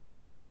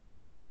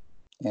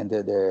and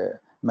the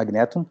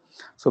magnetum.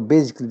 So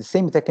basically the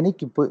same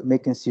technique, you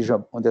make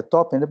incision on the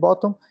top and the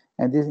bottom,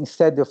 and this,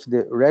 instead of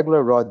the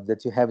regular rod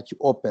that you have to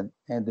open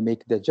and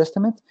make the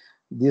adjustment,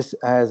 this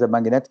has a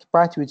magnetic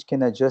part which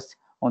can adjust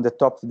on the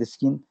top of the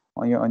skin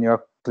on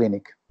your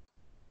clinic.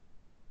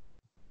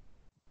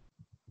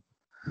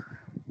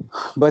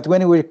 But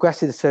when we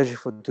requested the surgery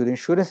to the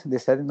insurance, they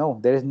said, no,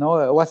 there is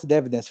no, what's the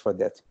evidence for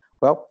that?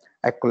 Well,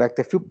 I collect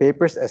a few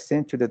papers, I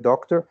sent to the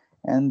doctor,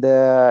 and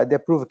the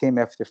approval came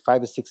after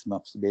 5 or 6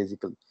 months,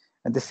 basically.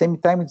 At the same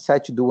time, we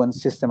decided to do one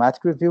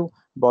systematic review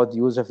about the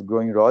use of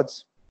growing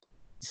rods,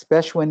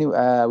 especially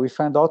when we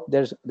found out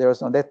there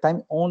was on that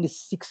time only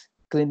 6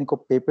 clinical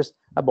papers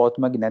about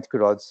magnetic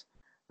rods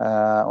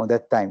on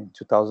that time,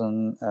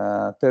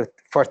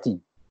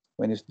 2014,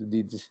 when we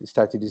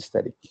started this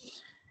study.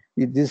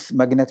 This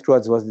magnetic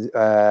rods was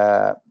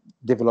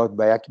developed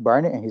by Aki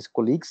Barney and his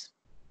colleagues.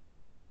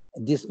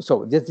 This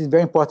is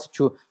very important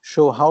to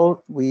show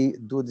how we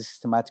do the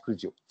systematic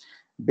review.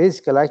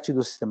 Basically, I like to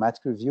do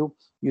systematic review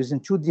using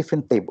 2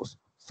 different tables.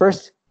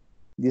 First,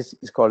 this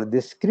is called a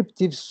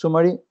descriptive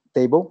summary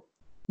table,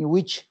 in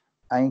which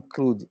I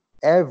include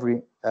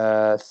every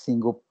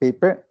single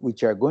paper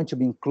which are going to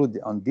be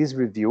included on this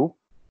review,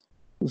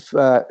 with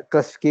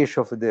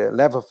classification of the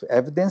level of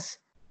evidence,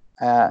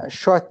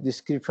 short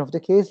description of the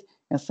case,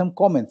 and some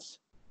comments,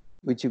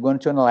 which you're going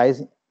to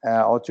analyze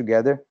all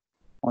together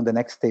on the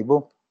next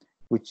table,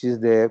 which is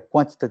the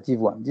quantitative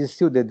one. This is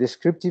still the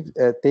descriptive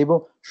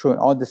table showing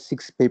all the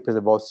 6 papers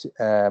about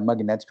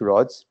magnetic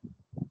rods.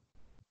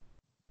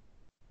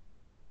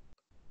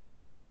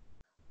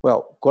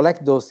 Well,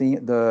 collect those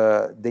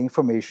the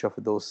information of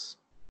those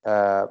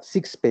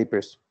 6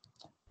 papers.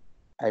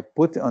 I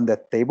put on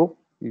that table,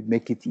 you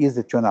make it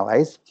easy to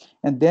analyze,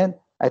 and then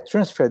I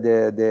transfer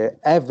the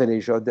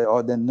average or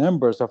the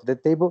numbers of the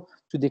table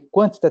to the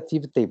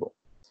quantitative table.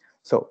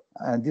 So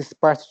this is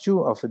part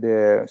 2 of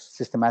the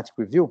systematic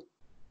review.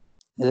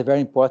 Is a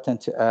very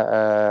important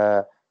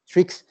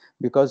tricks,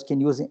 because you can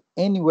use it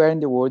anywhere in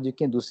the world. You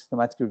can do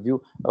systematic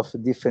review of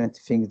different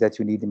things that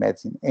you need in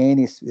medicine,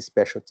 any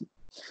specialty.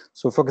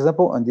 So for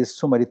example, on this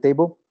summary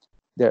table,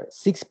 there are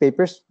 6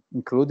 papers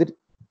included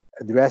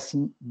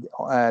addressing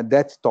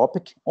that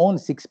topic, only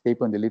 6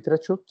 papers in the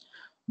literature.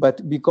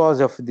 But because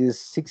of these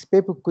 6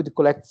 papers, could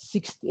collect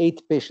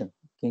 68 patients,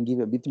 can give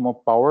a bit more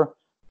power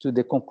to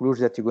the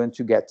conclusion that you're going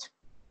to get.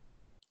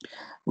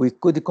 We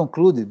could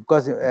conclude it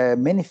because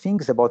many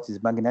things about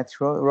these magnetic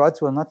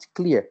rods were not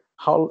clear.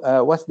 How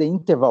what's the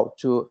interval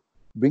to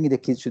bring the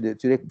kids to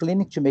the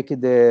clinic to make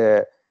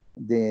the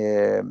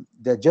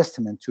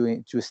adjustment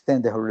to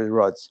extend the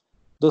rods?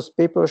 Those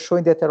papers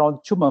showing that around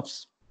 2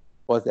 months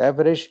was the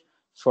average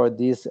for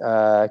this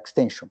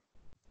extension.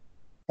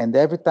 And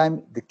every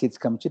time the kids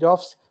come to the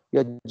office, we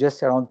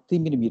adjust around 3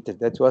 millimeters.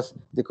 That was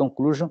the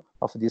conclusion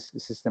of this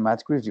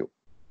systematic review.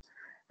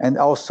 And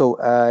also,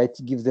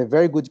 it gives a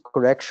very good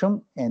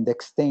correction and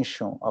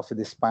extension of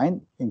the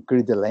spine,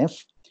 increase the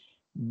length,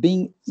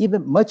 being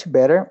even much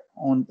better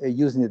on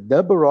using the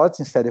double rods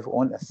instead of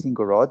on a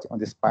single rod on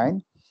the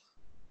spine,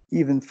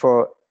 even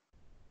for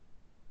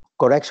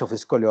correction of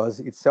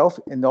scoliosis itself,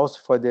 and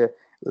also for the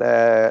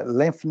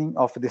lengthening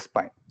of the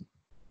spine.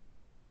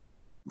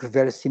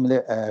 Very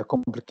similar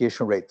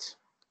complication rates,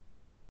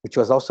 which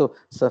was also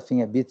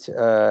something a bit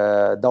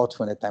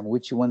doubtful at the time.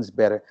 Which one is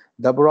better,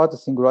 double rod or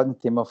single rod, in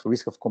terms of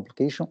risk of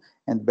complication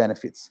and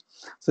benefits?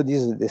 So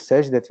this is the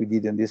surgery that we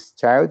did on this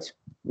child.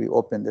 We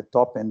opened the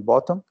top and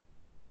bottom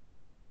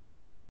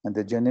and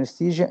the general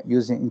anesthesia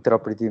using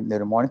intraoperative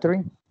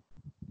neuromonitoring.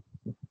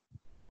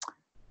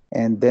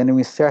 And then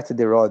we inserted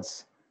the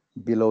rods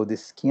below the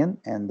skin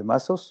and the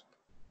muscles.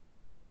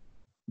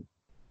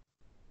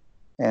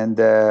 And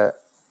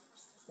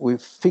we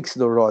fixed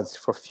the rods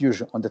for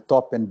fusion on the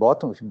top and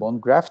bottom with bone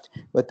graft,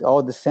 but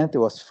all the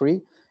center was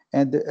free.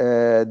 and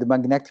the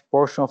magnetic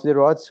portion of the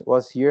rods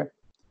was here,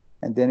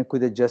 and then you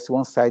could adjust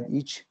one side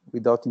each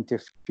without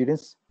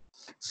interference.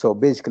 So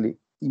basically,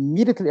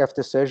 immediately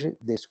after surgery,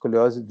 the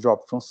scoliosis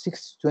dropped from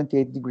 6 to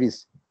 28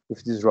 degrees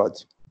with these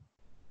rods,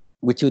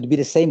 which would be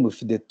the same with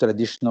the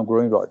traditional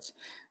growing rods.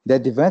 The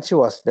advantage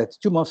was that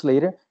 2 months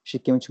later, she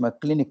came to my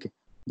clinic.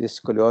 The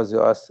scoliosis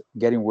was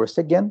getting worse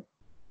again.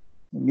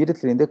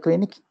 Immediately in the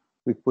clinic,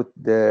 we put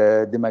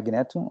the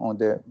magnetum on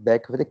the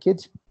back of the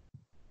kid,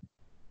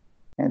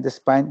 and the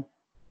spine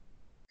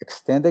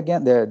extend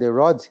again. The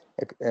rod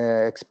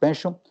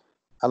expansion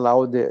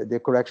allowed the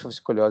correction of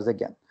scoliosis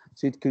again.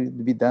 So it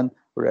could be done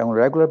on a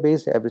regular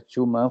basis, every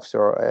 2 months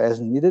or as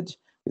needed,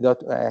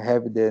 without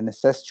having the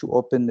necessity to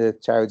open the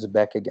child's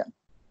back again.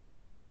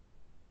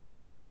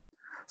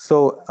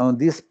 So on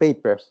this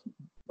paper,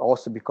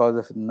 also because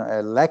of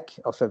a lack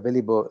of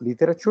available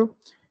literature,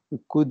 we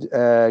could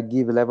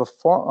give level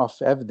 4 of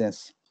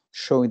evidence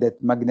showing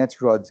that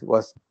magnetic rod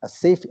was a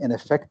safe and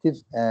effective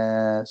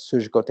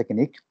surgical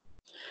technique.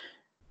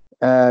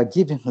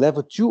 Giving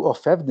level 2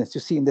 of evidence,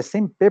 you see in the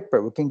same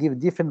paper, we can give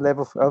different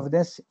level of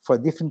evidence for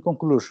different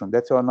conclusion.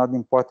 That's another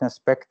important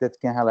aspect that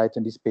can highlight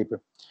on this paper.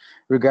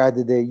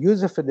 Regarding the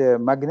use of the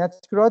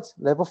magnetic rods,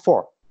 level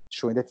 4,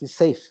 showing that it's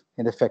safe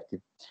and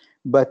effective.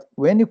 But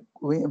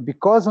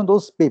because on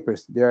those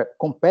papers, there are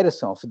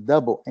comparison of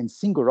double and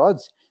single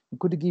rods, you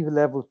could give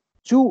level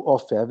 2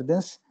 of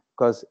evidence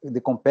because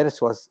the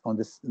comparison was on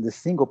the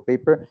single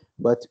paper,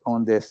 but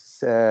on this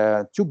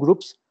 2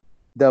 groups,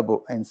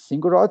 double and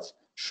single rods,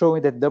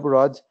 showing that double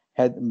rods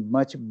had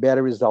much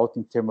better result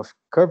in terms of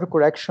curve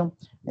correction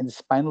and the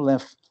spinal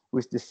length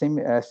with the same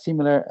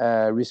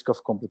similar risk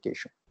of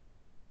complication.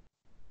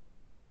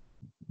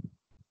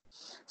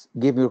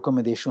 Give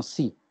recommendation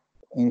C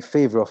in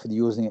favor of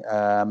using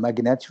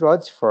magnetic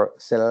rods for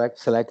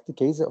selected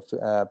cases of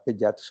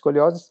pediatric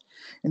scoliosis,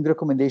 and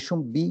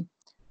recommendation B,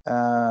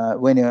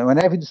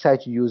 whenever you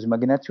decide to use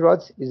magnetic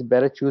rods, it's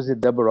better to use the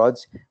double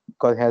rods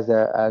because it has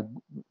a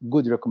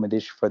good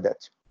recommendation for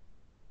that.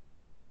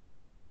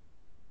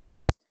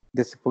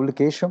 This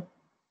publication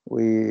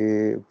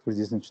we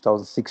produced in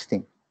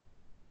 2016.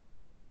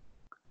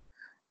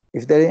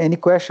 If there are any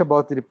question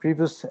about the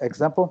previous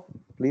example,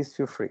 please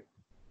feel free.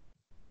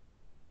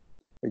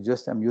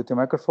 Just unmute your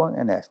microphone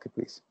and ask,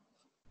 please.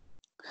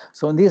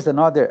 So this is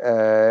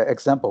another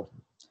example,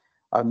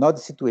 another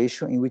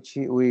situation in which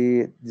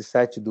we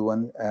decided to do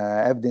an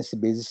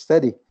evidence-based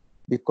study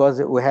because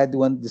we had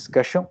one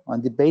discussion,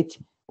 one debate,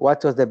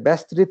 what was the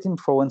best treatment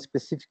for one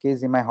specific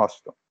case in my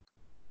hospital.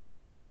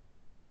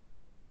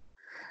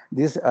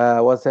 This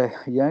was a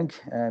young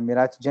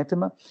Emirati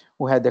gentleman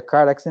who had a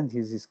car accident,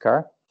 his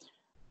car,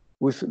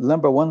 with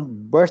number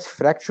 1 burst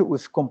fracture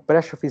with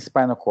compression of his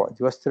spinal cord.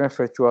 He was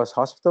transferred to our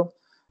hospital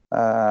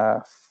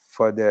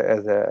for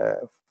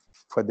the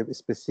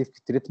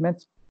specific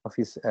treatment of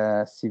his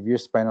severe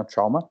spinal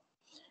trauma.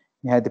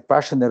 He had the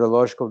partial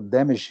neurological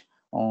damage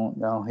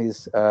on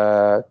his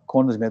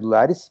conus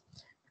medullaris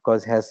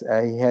because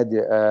he had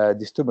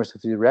disturbance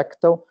of the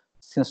rectal,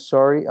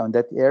 sensory on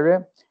that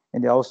area,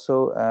 and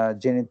also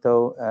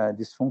genital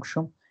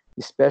dysfunction,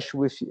 especially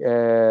with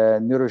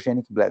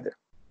neurogenic bladder.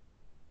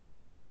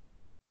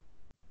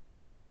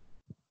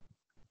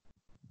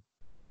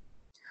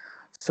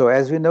 So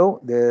as we know,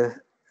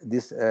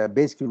 this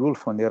basic rule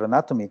for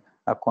neuroanatomy,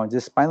 according to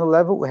the spinal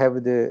level, we have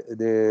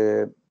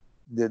the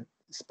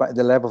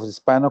level of the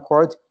spinal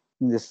cord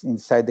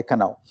inside the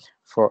canal.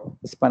 For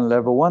the spinal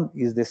level 1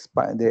 is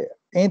the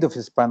end of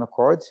the spinal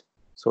cord,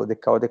 so they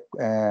call the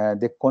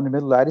conus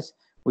medullaris,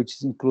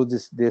 which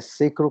includes the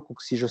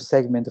sacrococcygeal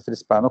segment of the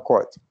spinal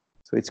cord.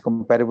 So it's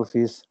compatible with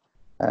his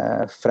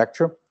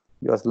fracture.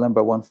 It was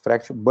number 1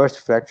 fracture,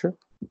 burst fracture.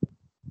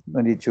 No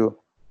need to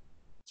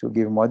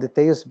give more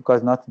details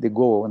because not the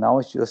goal now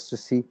is just to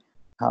see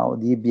how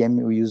the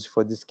EBM we use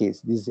for this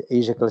case. This is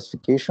Asia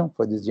classification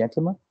for this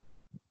gentleman.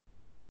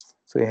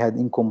 So he had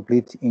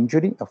incomplete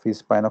injury of his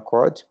spinal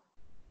cord,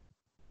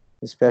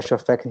 especially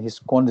affecting his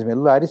conus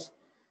medullaris,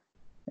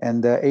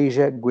 and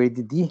Asia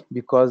grade D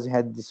because he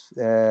had this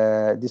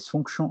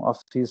dysfunction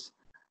of his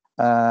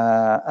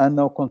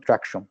anal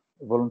contraction,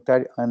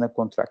 voluntary anal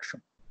contraction.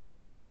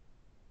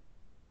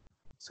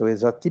 So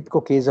it's a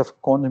typical case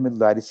of conus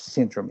medullaris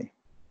syndrome.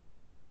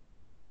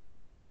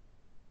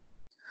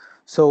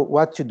 So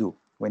what to do?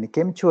 When it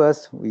came to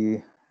us,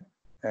 we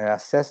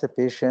assessed the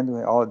patient.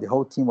 The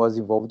whole team was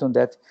involved on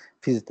that,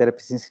 physiotherapy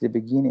since the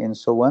beginning and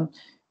so on.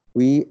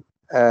 We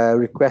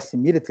request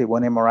immediately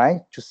one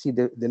MRI to see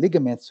the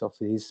ligaments of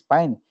his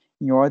spine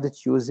in order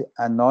to use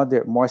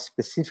another more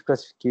specific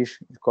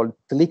classification called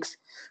TLIX,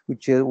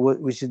 which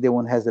is the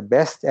one that has the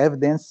best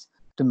evidence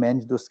to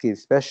manage those cases,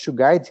 especially to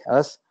guide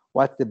us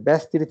what the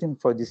best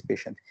treatment for this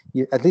patient,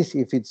 at least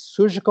if it's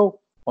surgical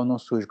or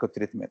non-surgical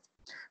treatment.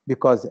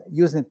 Because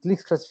using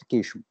TLIX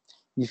classification,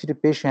 if the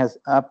patient has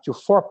up to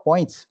 4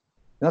 points,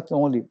 not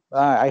only,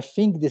 I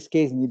think this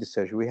case needs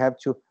surgery, we have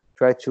to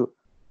try to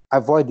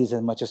avoid this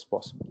as much as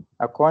possible.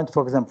 According,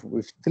 for example,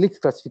 with TLIX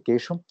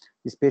classification,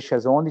 this patient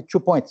has only 2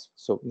 points,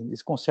 so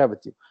it's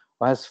conservative.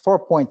 has 4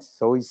 points,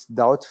 so it's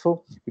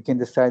doubtful. You can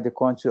decide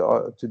according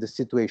to the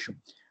situation.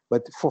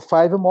 But for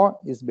 5 or more,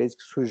 it's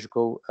basic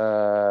surgical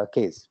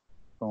case.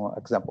 For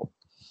example,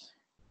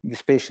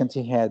 this patient,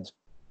 he had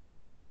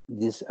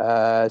this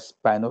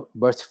spinal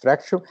burst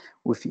fracture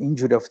with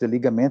injury of the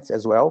ligaments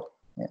as well,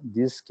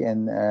 disc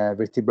and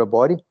vertebral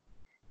body,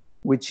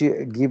 which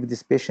give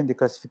this patient the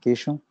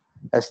classification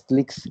as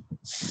TLIX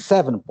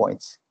 7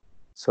 points.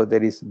 So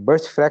there is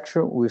burst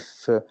fracture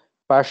with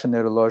partial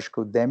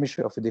neurological damage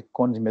of the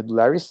conus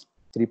medullaris,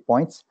 3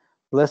 points,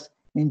 plus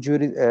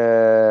injury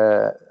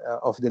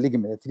of the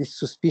ligament, at least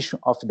suspicion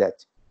of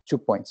that, 2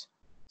 points.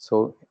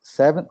 So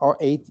 7 or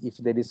 8 if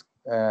there is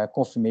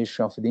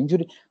confirmation of the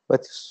injury,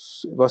 but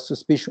was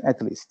suspicion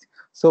at least.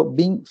 So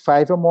being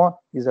 5 or more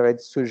is already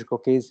surgical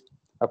case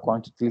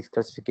according to TLIX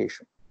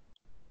classification.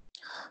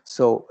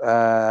 So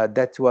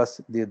that was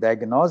the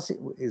diagnosis.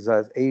 Is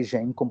Asia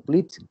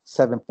incomplete,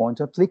 7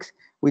 points on TLIX.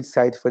 We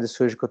decided for the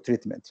surgical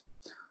treatment.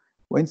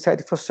 When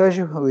decided for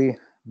surgery, we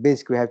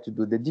basically have to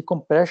do the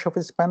decompression of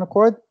the spinal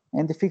cord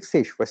and the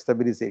fixation for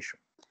stabilization.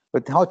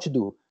 But how to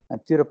do?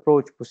 Anterior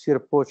approach, posterior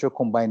approach, or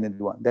combined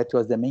one? That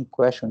was the main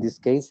question in this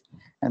case,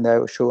 and I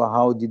will show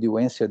how did you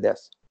answer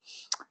this.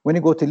 When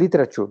you go to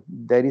literature,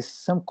 there is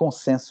some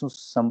consensus,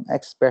 some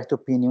expert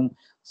opinion,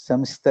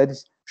 some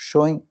studies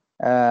showing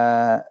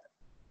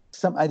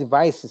some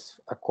advices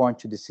according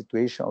to the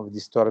situation of the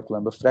historic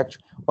lumbar fracture,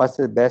 what's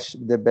the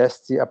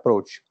best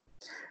approach.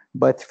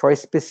 But for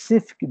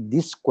specific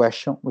this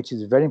question, which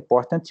is very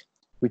important,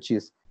 which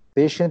is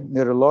patient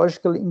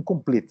neurologically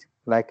incomplete,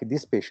 like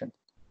this patient,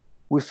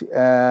 with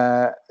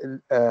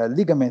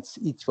ligaments,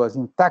 it was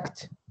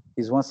intact,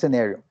 is one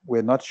scenario.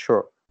 We're not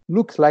sure.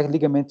 Looks like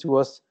ligament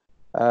was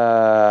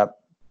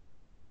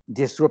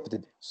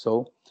disrupted.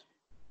 So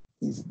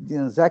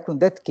exactly in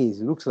that case,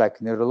 it looks like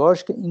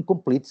neurologically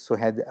incomplete, so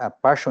had a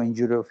partial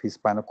injury of his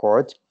spinal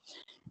cord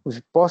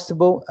with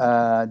possible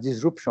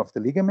disruption of the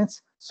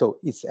ligaments. So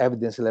it's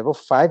evidence level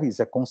 5 is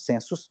a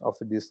consensus of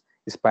this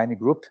spine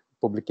group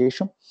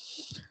publication.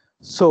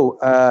 So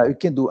you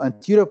can do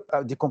anterior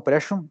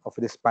decompression of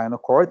the spinal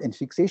cord and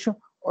fixation,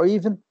 or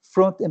even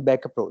front and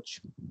back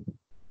approach.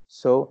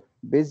 So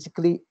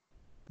basically,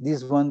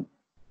 this one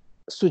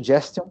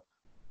suggestion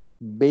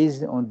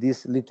based on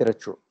this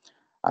literature.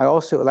 I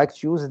also like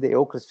to use the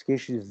AO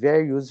classification, is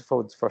very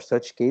useful for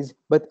such case,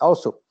 but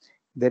also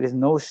there is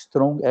no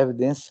strong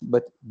evidence,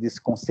 but this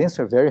consensus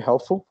are very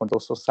helpful for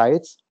those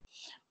societies,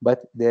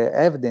 but the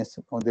evidence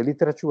on the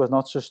literature was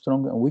not so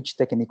strong on which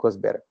technique was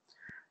better.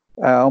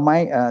 On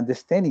my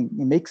understanding,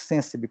 it makes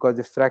sense because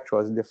the fracture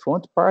was in the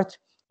front part,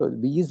 so it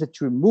would be easy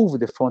to remove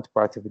the front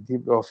part of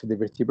the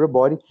vertebral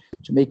body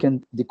to make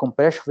the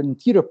compression of the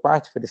anterior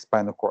part for the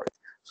spinal cord.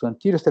 So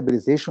anterior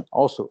stabilization,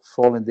 also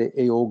following the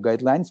AO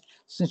guidelines,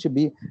 seems to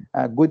be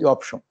a good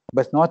option,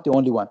 but not the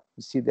only one.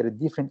 You see there are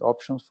different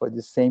options for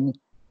the same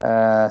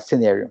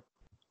scenario.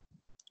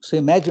 So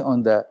imagine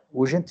on the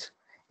urgent,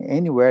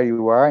 anywhere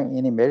you are in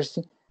any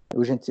emergency,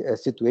 urgent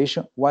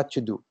situation, what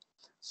to do.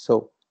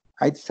 So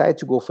I decided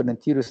to go for the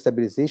anterior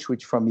stabilization,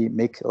 which for me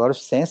makes a lot of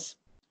sense.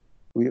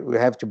 We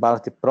have to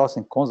balance the pros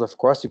and cons, of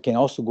course. You can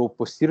also go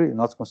posterior,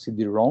 not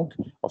considered wrong,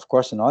 of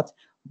course not.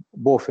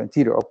 Both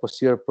anterior or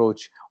posterior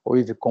approach, or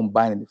even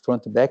combined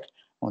front and back,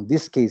 on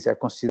this case are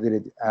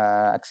considered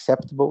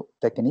acceptable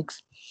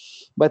techniques.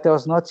 But I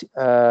was not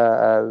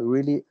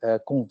really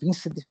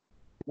convinced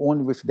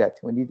only with that.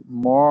 We need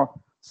more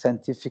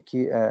scientific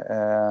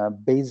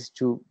basis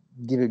to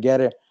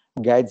get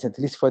guidance, at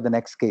least for the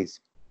next case.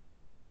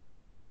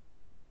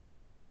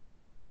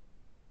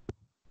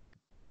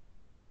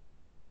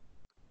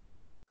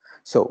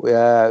 So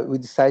we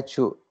decide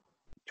to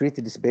treat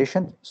this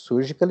patient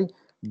surgically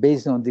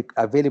based on the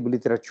available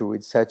literature. We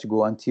decide to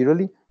go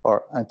anteriorly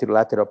or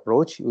anterolateral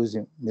approach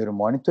using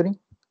neuromonitoring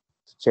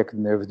to check the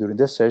nerve during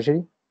the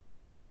surgery.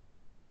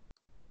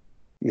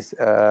 This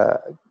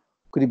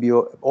could be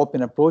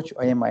open approach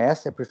or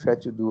MIS. I prefer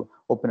to do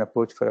open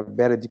approach for a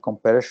better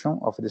decompression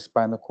of the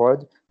spinal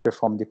cord,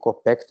 perform the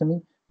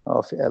corpectomy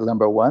of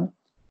lumbar 1.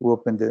 We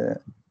open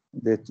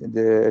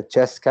the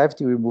chest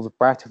cavity, we remove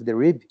part of the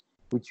rib,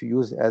 which we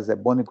use as a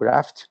bone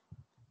graft.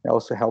 It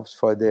also helps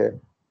for the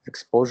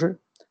exposure.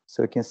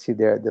 So you can see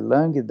there the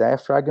lung, the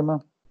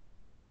diaphragm.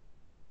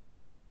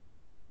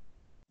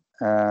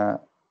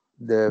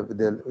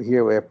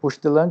 Here we push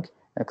the lung,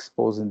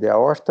 exposing the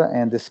aorta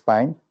and the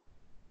spine.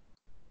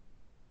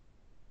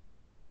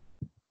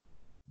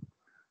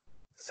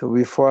 So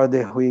before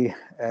we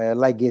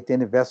ligate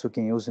any vessel, we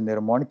can use a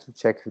neuromonitor to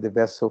check if the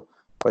vessel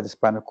for the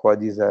spinal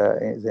cord is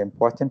an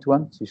important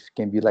one, so if it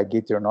can be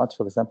ligated or not,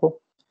 for example.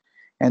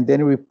 And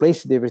then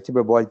replace the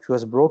vertebral body which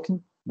was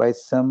broken by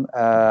some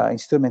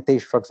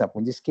instrumentation. For example,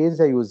 in this case,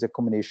 I use a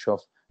combination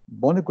of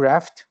bone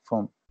graft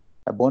from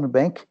a bone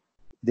bank,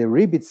 the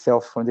rib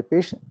itself from the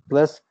patient,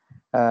 plus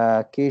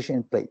cage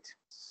and plate.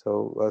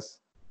 So it was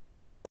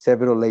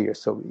several layers.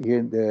 So here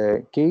in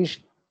the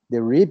cage,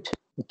 the rib,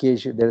 the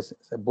cage, there's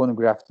a bone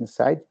graft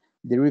inside,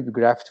 the rib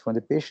graft from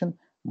the patient,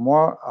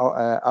 more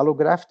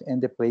allograft,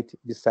 and the plate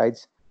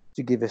besides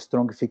to give a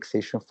strong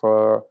fixation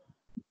for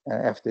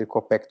after the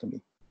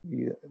corpectomy.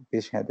 The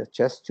patient had a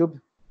chest tube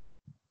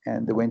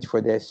and they went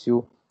for the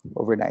ICU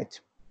overnight.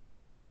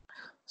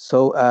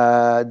 So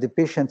the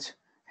patient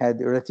had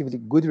a relatively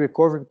good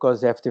recovery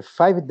because after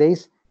 5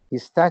 days, he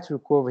started to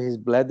recover his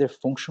bladder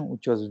function,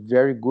 which was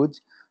very good.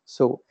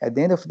 So at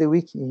the end of the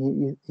week,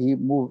 he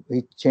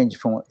changed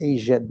from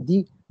Asia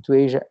D to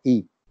Asia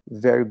E.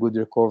 Very good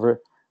recovery,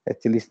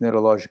 at least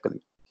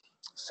neurologically.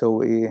 So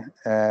we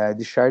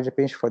discharged the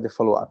patient for the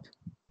follow-up.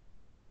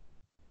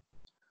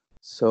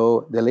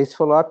 So the latest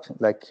follow-up,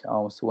 like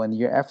almost 1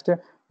 year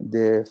after,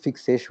 the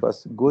fixation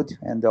was good,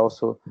 and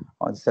also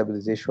on the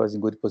stabilization was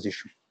in good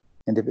position.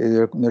 And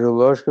the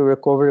neurological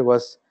recovery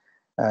was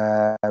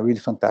really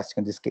fantastic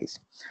in this case.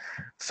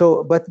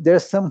 So, but there are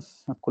some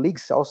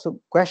colleagues also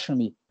question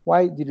me,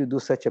 why did you do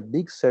such a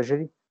big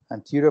surgery,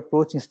 anterior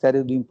approach, instead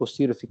of doing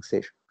posterior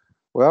fixation?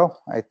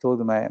 Well, I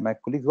told my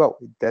colleagues, well,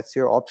 that's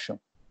your option.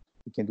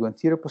 You can do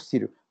anterior,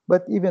 posterior.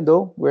 But even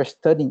though we're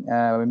studying,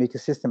 we make a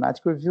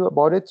systematic review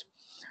about it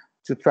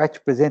to try to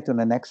present on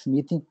the next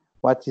meeting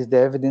what is the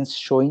evidence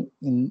showing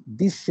in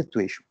this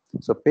situation.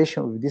 So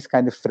patient with this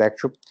kind of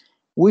fracture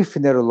with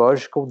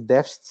neurological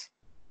deficits,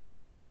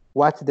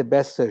 what's the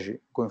best surgery?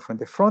 Going from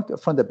the front or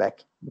from the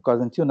back?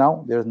 Because until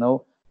now, there's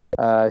no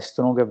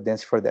strong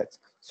evidence for that.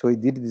 So we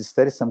did this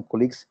study, some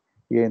colleagues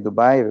here in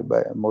Dubai,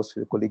 but most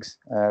of the colleagues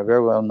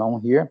very well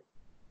known here.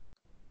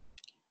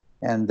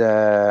 And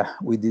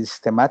we did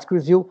systematic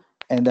review,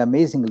 and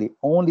amazingly,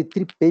 only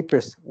 3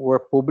 papers were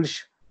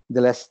published in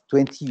the last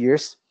 20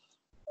 years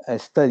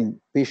studying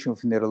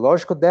patients with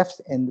neurological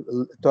deficit and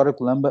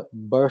thoracolumbar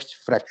burst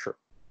fracture.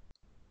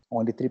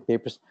 Only 3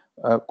 papers,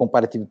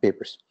 comparative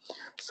papers.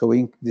 So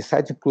we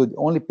decided to include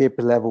only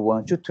papers level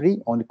 1 to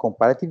 3, only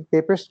comparative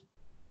papers.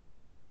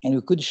 And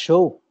we could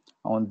show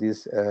on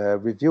this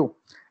review,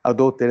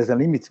 although there is a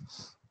limit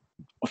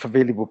of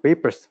available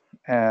papers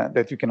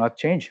that you cannot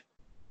change,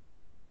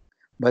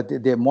 but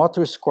the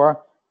motor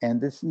score and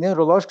this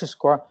neurological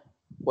score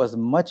was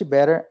much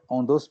better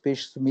on those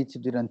patients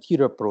submitted to the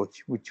anterior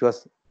approach, which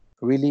was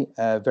really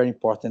very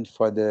important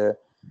for the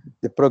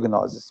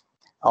prognosis.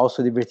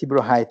 Also, the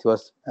vertebral height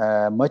was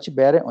much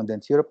better on the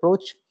anterior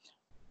approach.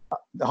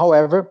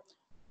 However,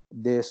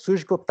 the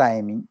surgical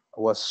timing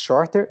was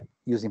shorter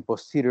using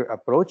posterior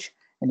approach,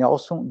 and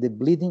also the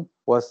bleeding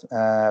was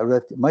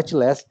much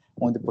less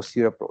on the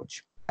posterior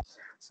approach.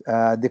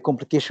 The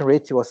complication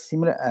rate was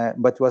similar,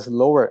 but was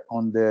lower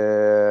on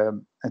the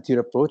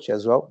anterior approach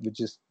as well, which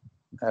is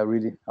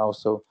really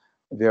also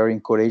very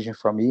encouraging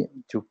for me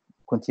to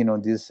continue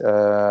on this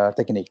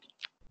technique.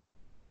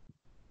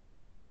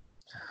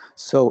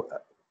 So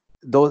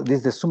this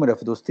is the summary of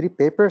those 3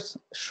 papers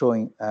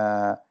showing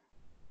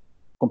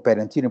compare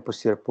anterior and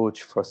posterior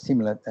approach for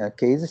similar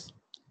cases,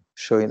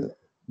 showing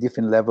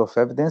different level of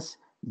evidence.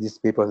 This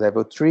paper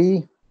level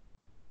 3.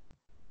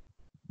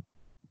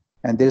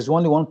 And there's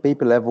only one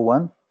paper, level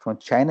 1, from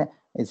China.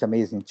 It's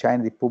amazing. In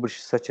China, they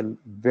published such a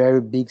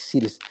very big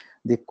series.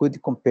 They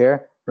could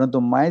compare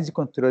randomized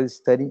controlled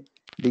study.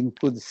 They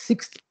include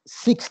 60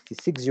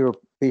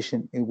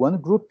 patients in one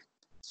group,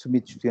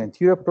 submitted to the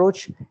anterior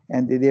approach,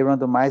 and they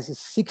randomized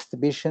 60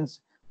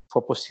 patients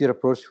for posterior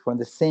approach from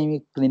the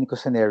same clinical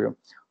scenario,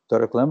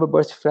 thoracolumbar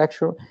burst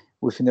fracture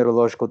with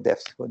neurological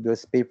deficit.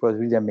 This paper was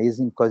really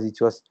amazing because it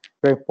was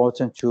very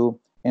important to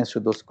answer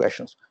those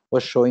questions.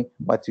 Was showing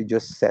what you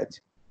just said.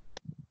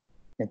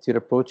 Anterior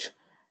approach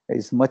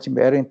is much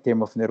better in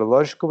terms of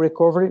neurological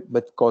recovery,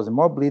 but causes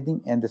more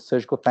bleeding and the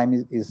surgical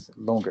time is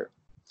longer.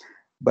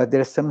 But there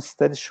are some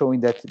studies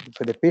showing that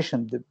for the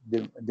patient,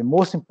 the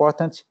most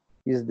important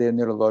is the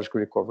neurological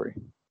recovery.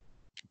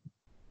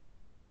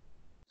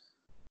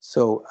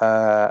 So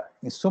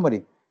in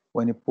summary,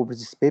 when we publish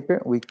this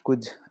paper, we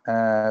could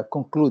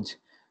conclude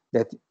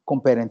that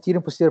compare anterior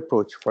and posterior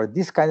approach for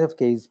this kind of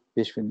case,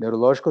 patient with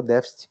neurological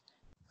deficit,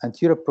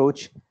 anterior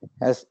approach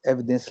has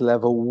evidence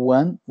level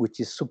 1, which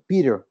is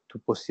superior to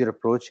posterior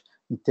approach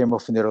in terms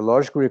of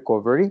neurological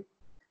recovery.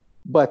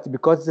 But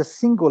because it's a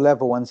single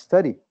level 1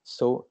 study,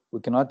 so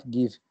we cannot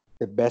give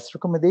the best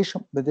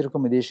recommendation, but the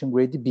recommendation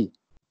grade B,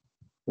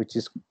 which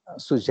is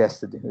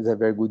suggested, is a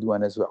very good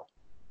one as well.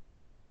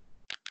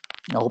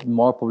 I hope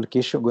more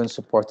publication are going to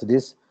support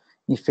this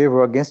in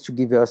favor or against to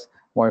give us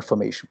more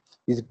information.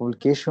 This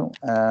publication,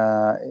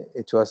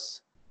 it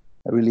was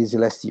released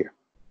last year.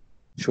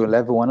 Show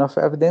level 1 of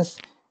evidence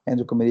and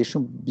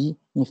recommendation B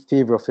in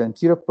favor of the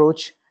anterior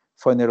approach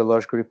for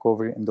neurological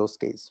recovery in those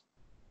cases.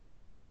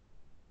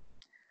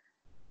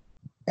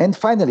 And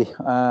finally,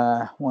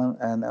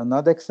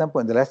 another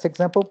example, and the last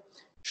example,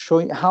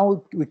 showing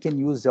how we can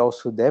use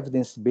also the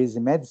evidence-based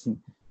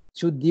medicine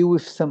to deal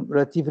with some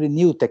relatively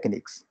new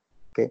techniques.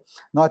 Okay,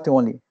 not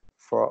only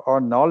for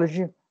our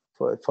knowledge,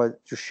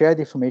 to share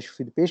the information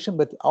with the patient,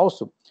 but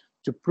also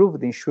to prove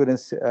the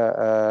insurance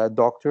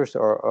doctors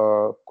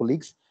or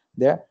colleagues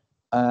there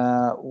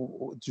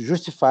to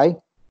justify,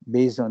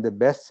 based on the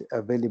best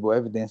available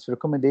evidence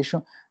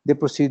recommendation, the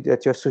procedure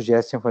that you're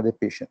suggesting for the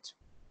patient.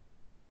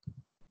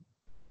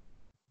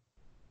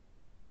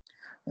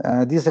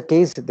 This is a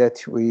case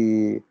that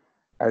we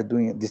are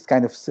doing this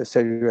kind of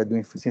surgery are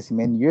doing since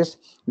many years,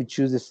 which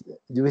uses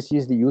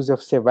the use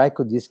of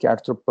cervical disc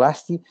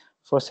arthroplasty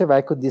for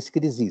cervical disc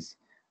disease.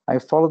 I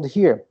followed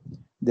here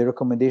the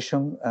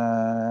recommendation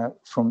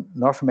from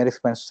North American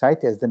Spine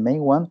Society as the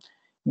main one,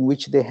 in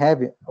which they have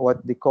what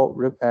they call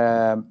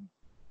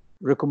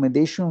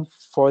recommendation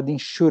for the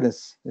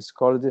insurance. It's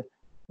called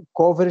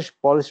coverage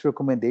policy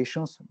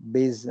recommendations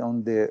based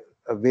on the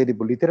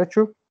available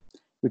literature.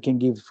 We can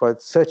give for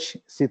such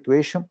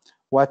situation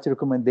what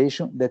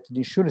recommendation that the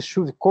insurance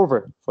should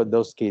cover for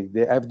those cases.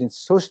 The evidence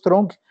is so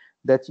strong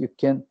that you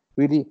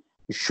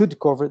should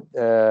cover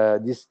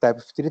this type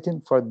of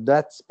treatment for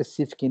that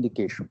specific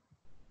indication.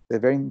 A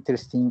very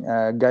interesting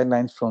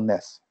guidelines from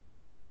NES.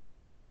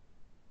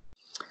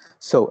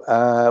 So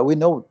we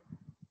know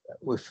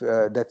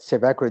that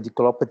cervical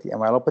radiculopathy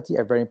and myelopathy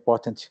are very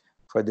important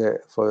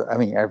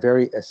are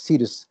very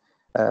serious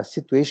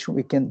situation.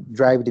 We can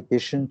drive the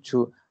patient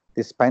to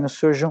the spinal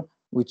surgeon,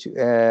 which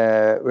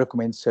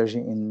recommends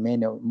surgery in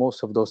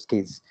most of those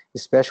cases,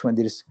 especially when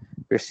there is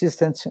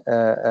persistent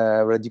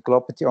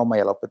radiculopathy or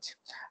myelopathy.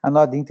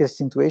 Another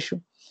interesting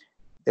situation,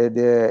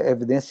 the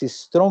evidence is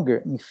stronger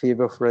in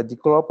favor of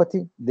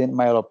radiculopathy than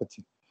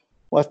myelopathy.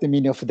 What's the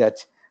meaning of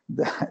that?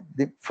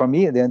 For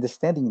me, the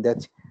understanding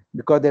that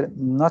because there are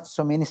not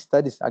so many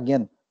studies,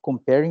 again,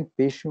 comparing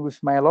patient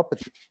with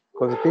myelopathy,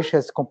 because the patient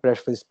has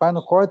compression for the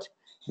spinal cord,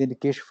 the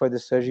indication for the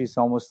surgery is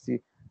almost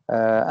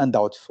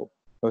undoubtful.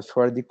 But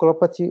for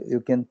radiculopathy, you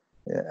can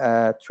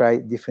try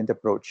different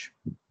approach.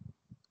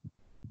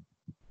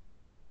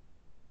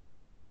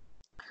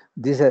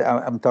 This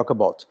I'm talking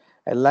about.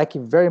 I like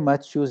very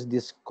much use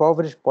this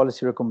coverage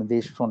policy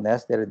recommendation from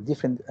NES. There are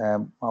different,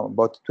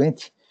 about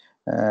 20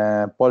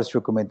 policy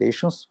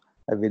recommendations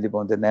available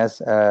on the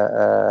NES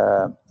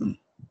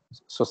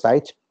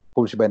Society,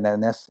 published by the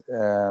NES,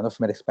 North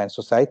American Spine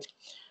Society,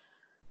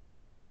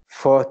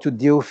 to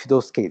deal with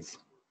those cases.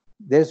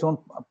 There's one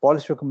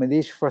policy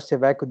recommendation for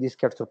cervical disc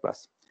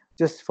arthroplasty.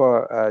 Just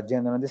for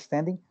general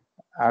understanding,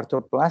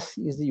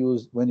 arthroplasty is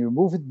used when you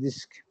remove the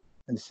disc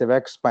in the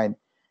cervical spine.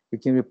 You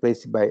can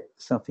replace it by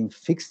something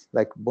fixed,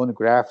 like bone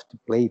graft,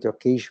 plate, or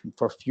cage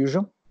for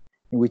fusion,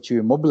 in which you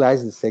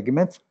immobilize the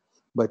segment.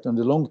 But on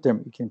the long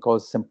term, it can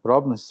cause some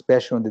problems,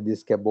 especially on the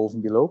disc above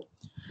and below.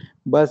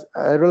 But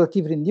a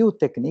relatively new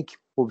technique,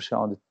 published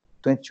around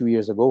 22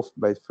 years ago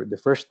for the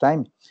first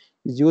time,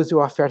 is using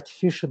of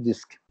artificial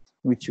disc,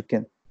 in which you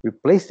can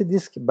replace the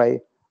disc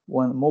by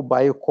one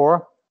mobile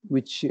core,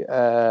 which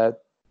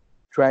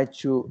try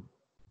to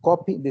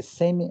copy the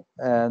same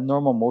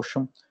normal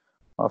motion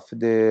of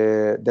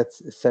that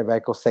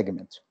cervical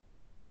segment.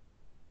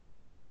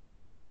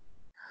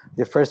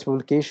 The first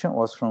publication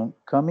was from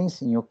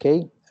Cummings in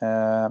UK,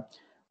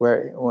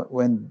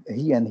 when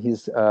he and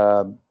his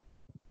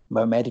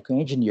biomedical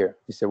engineer,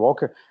 Mr.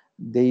 Walker,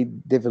 they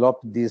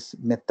developed this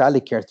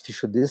metallic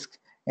artificial disc,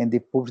 and they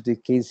published the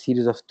case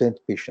series of 20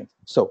 patients.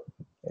 So,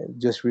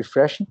 just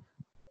refreshing,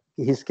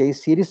 his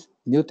case series,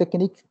 new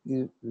technique,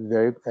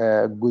 very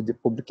good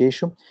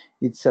publication.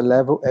 It's a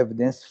level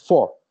evidence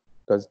 4,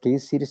 because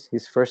case series,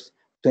 his first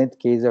 20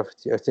 cases of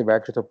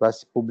cervical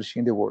arthroplasty published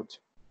in the world.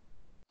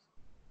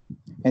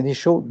 And he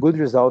showed good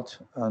results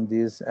on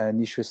this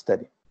initial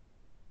study.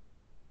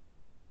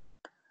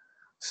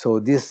 So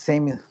this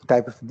same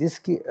type of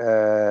disc,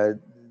 the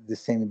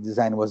same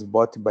design was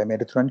bought by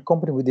Medtronic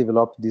company. We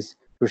developed this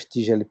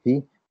Prestige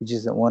LP, which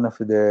is one of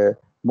the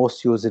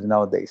most used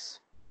nowadays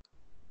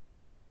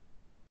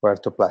for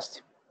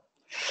arthroplasty.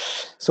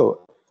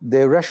 So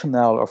the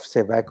rationale of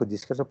cervical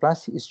disc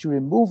arthroplasty is to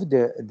remove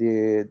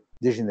the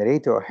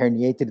degenerated or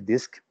herniated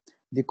disc,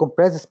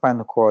 decompress the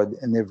spinal cord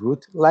and nerve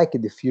root like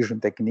the fusion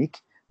technique,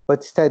 but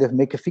instead of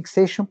make a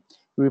fixation,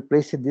 we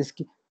replace the disc,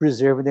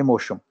 preserve the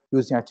motion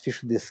using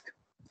artificial disc,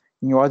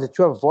 in order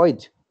to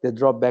avoid the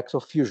drawbacks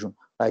of fusion,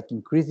 like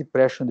increased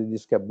pressure on the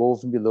disc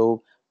above and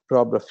below,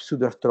 problem of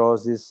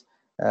pseudoarthrosis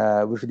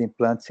with the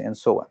implants, and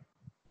so on.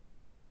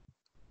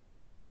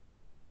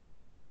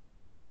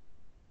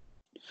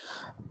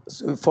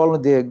 So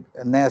following the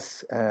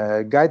NES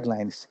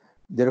guidelines,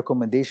 the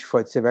recommendation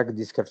for cervical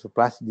disc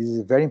arthroplasty, this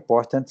is very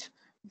important.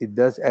 It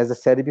does, as I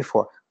said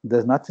before,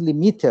 does not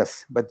limit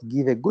us, but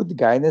give a good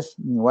guidance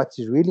in what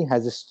really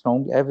has a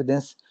strong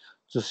evidence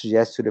to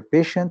suggest to the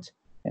patient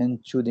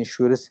and to the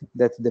insurers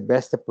that the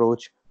best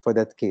approach for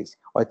that case,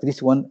 or at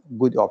least one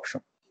good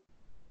option.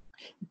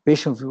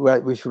 Patients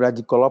with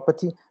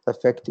radiculopathy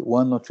affect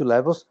 1 or 2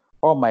 levels,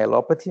 or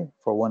myelopathy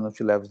for 1 or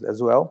 2 levels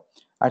as well.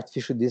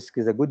 Artificial disc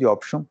is a good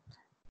option.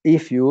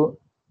 If you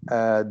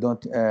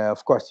don't,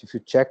 of course, if you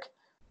check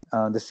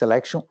the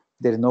selection,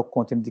 there is no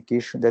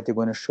contraindication that they're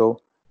going to show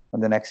on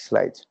the next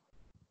slide.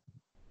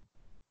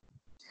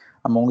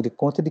 Among the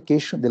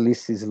contraindications, the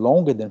list is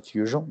longer than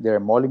fusion. There are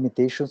more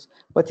limitations,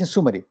 but in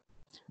summary,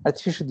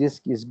 artificial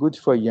disc is good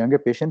for younger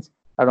patients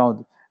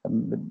around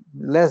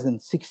less than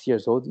 6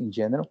 years old in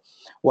general.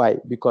 Why?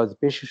 Because the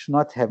patient should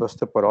not have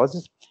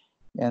osteoporosis,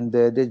 and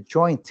the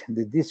joint,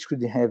 the disc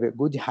should have a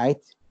good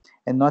height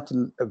and not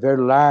a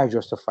very large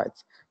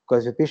osteophytes.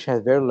 Because if the patient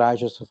has very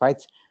large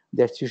osteophytes,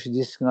 the artificial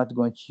disc is not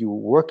going to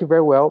work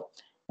very well.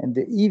 And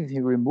if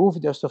you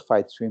remove the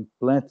osteophyte to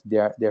implant the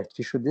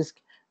artificial disc,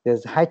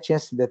 there's a high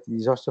chance that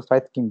this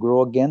osteophyte can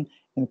grow again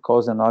and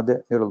cause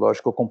another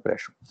neurological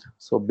compression.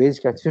 So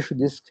basically, artificial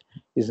disc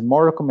is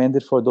more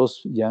recommended for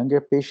those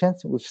younger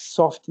patients with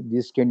soft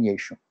disc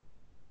herniation,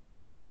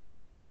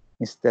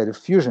 instead of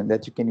fusion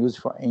that you can use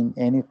for in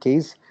any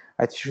case.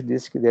 Artificial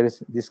disc, there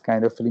is this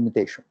kind of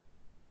limitation.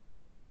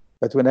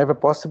 But whenever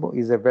possible,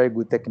 is a very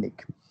good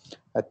technique.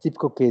 A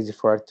typical case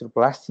for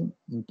arthroplasty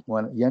in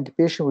one young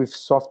patient with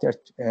soft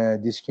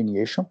disc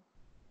herniation.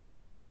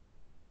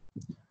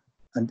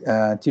 And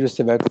anterior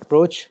cervical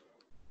approach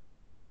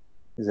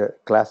is a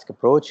classic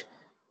approach.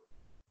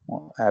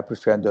 I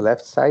prefer on the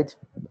left side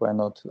for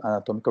not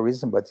anatomical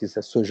reason, but it's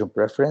a surgeon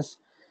preference.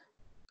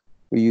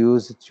 We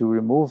use it to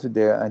remove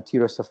the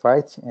anterior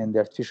osteophyte and the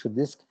artificial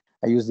disc.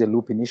 I use the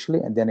loop initially,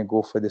 and then I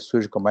go for the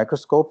surgical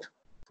microscope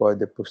for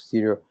the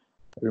posterior,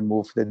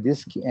 remove the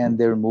disc and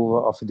the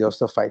removal of the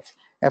osteophyte.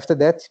 After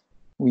that,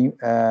 we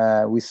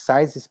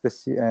size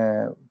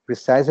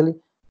precisely.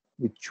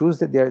 We choose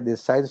the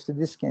size of the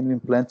disc and we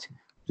implant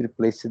to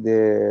replace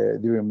the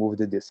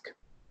removed disc.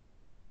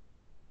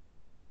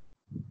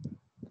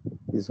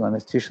 This one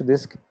is tissue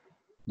disc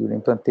during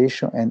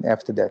implantation and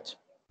after that.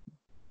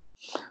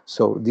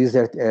 So these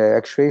are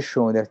X-ray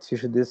showing the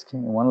artificial disc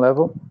in one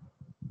level.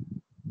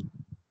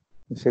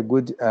 It's a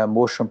good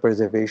motion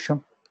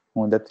preservation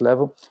on that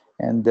level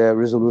and the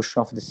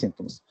resolution of the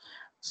symptoms.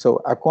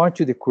 So according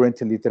to the current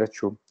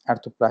literature,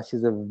 arthroplasty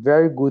is a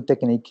very good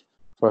technique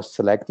for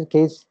selected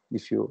case.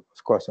 If you,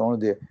 of course,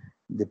 only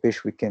the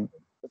patient we can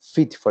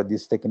fit for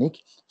this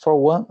technique for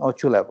 1 or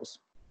 2 levels.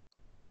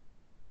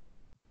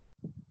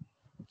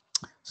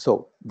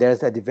 So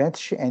there's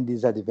advantage and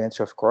disadvantage,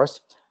 of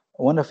course.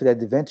 One of the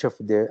advantages of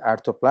the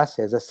arthroplasty,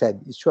 as I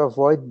said, is to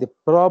avoid the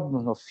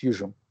problem of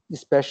fusion,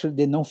 especially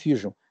the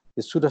non-fusion,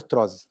 the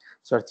pseudarthrosis.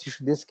 So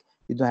artificial disc,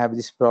 you don't have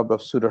this problem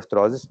of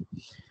pseudarthrosis.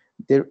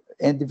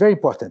 And very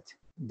important,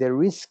 the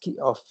risk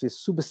of a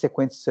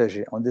subsequent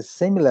surgery on the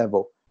same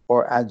level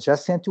or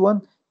adjacent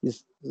one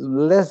is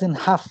less than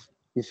half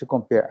if you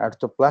compare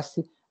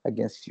arthroplasty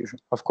against fusion.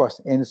 Of course,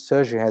 any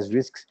surgery has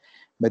risks,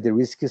 but the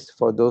risks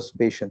for those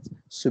patients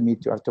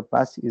submit to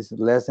arthroplasty is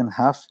less than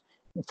half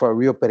for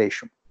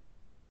reoperation,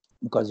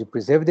 because you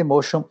preserve the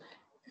motion,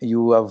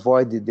 you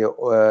avoid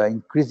the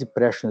increased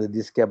pressure on the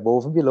disc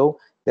above and below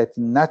that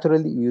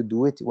naturally you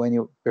do it when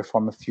you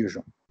perform a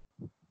fusion.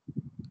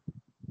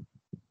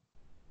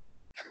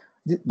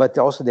 But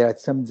also there are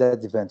some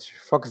disadvantages.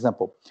 For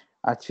example,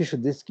 artificial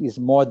disc is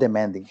more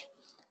demanding.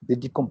 The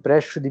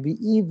decompression should be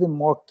even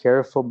more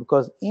careful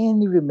because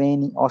any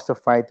remaining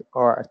osteophyte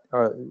or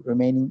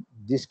remaining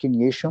disc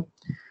herniation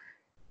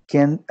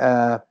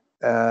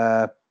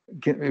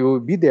will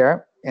be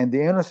there, and the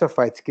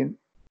osteophytes can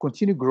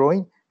continue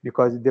growing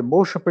because the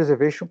motion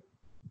preservation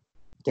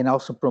can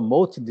also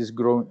promote this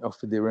growing of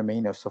the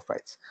remaining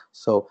osteophytes.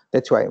 So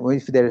that's why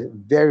if there is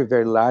very,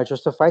 very large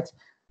osteophytes,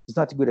 it's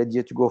not a good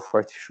idea to go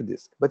for artificial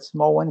disc. But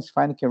small one is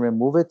fine, you can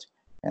remove it,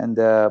 and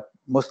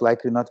most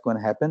likely not going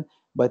to happen.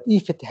 But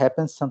if it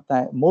happens,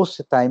 most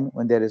of the time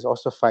when there is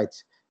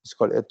osteophytes, it's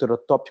called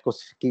heterotopic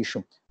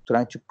ossification,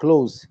 trying to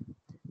close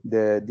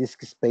the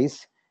disc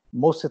space.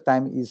 Most of the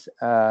time is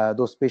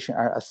those patients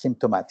are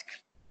asymptomatic.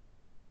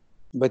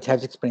 But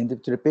have explained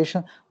to the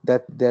patient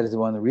that there is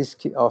one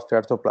risk of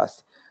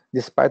arthroplasty.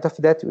 Despite of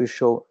that, we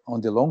show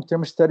on the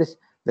long-term studies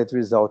that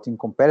result in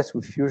comparison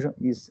with fusion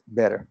is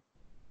better.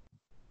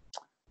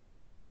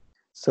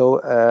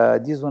 So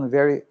this one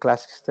very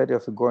classic study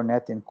of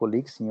Gornet and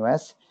colleagues in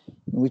US,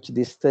 in which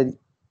they studied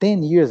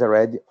 10 years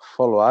already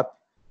follow-up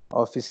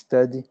of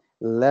study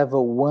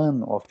level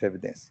 1 of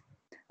evidence.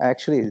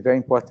 Actually, it's very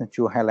important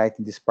to highlight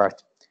in this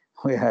part.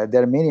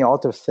 There are many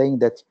authors saying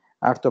that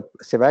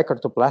cervical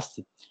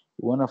arthroplasty,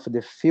 one of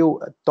the few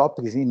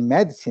topics in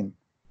medicine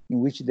in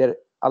which there are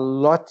a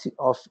lot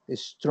of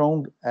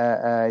strong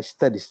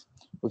studies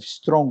with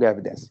strong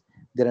evidence.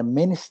 There are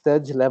many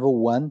studies level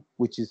 1,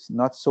 which is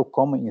not so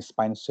common in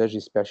spine surgery,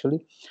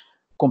 especially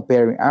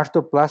comparing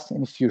arthroplasty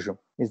and fusion.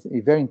 It's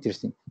very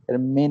interesting. There are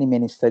many,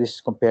 many studies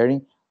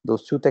comparing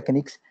those two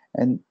techniques,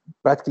 and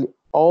practically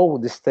all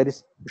the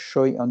studies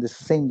showing on the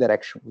same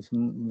direction with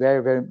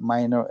very, very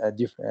minor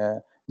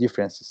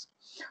differences.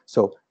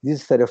 So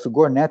this study of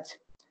Gornet,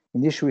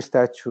 initially we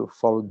start to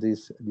follow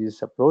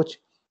this approach.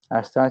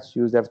 I started to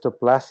use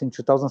arthroplasty in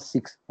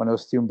 2006 when I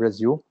was still in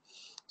Brazil.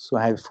 So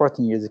I have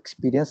 14 years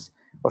experience.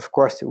 Of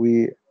course,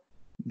 we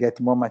get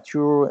more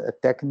mature,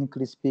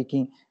 technically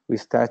speaking. We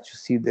start to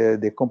see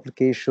the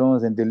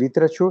complications and the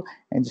literature,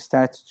 and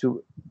start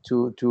to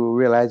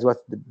realize what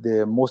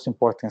the most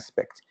important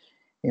aspect.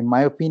 In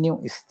my opinion,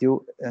 is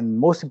still the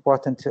most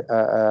important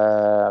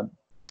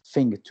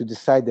thing to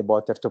decide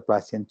about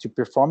arthroplasty and to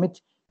perform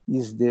it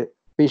is the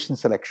patient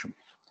selection.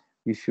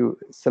 If you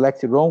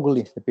select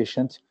wrongly the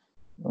patient,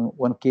 in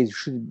one case you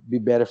should be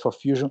better for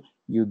fusion,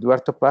 you do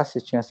arthroplasty,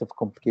 the chance of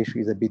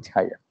complication is a bit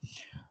higher.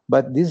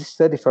 But this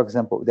study, for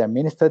example, there are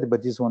many studies,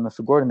 but this one of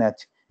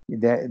Gornet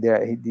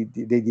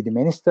They did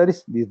many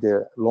studies. This is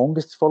the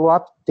longest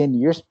follow-up, 10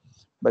 years,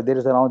 but there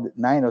is around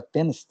 9 or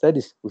 10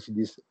 studies with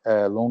this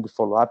long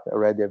follow-up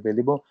already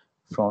available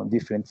from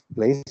different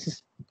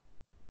places,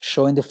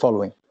 showing the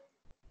following.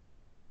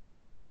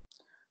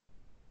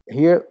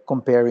 Here,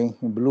 comparing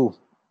in blue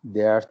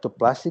the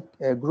arthroplastic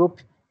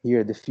group,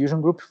 here the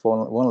fusion group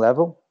for one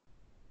level,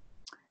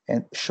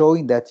 and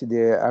showing that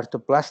the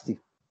arthroplastic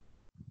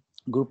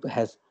group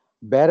has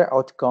better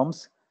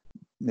outcomes,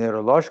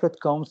 neurological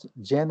outcomes,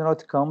 general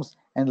outcomes,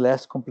 and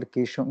less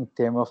complication in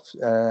terms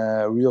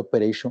of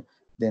reoperation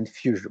than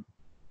fusion.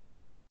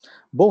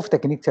 Both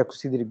techniques are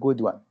considered a good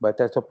one, but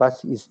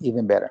arthroplasty is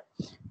even better.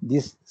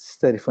 This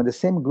study from the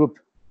same group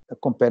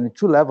comparing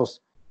 2 levels,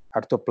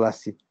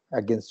 arthroplasty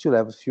against 2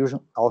 levels fusion,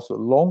 also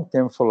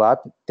long-term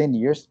follow-up, 10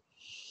 years,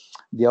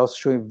 they also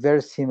showing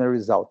very similar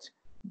results,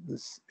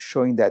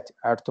 showing that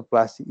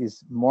arthroplasty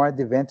is more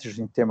advantageous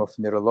in terms of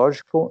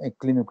neurological and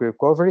clinical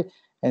recovery,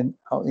 and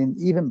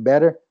even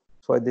better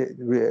for the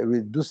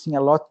reducing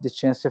a lot the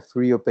chance of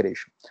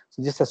reoperation.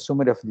 So this is a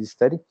summary of this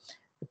study.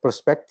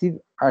 Prospective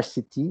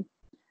RCT,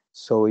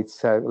 so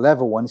it's a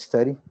level 1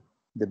 study,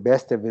 the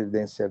best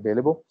evidence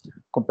available,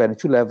 comparing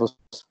 2 levels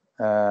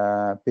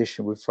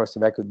patient with forced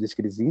cervical disc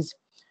disease,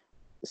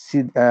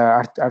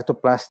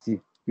 arthroplasty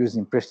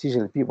using Prestige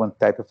LP, one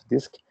type of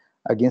disc,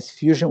 against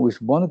fusion with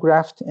bone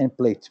graft and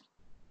plate.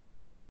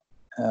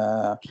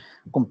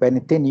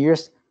 Comparing 10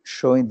 years,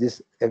 showing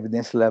this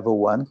evidence level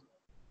 1.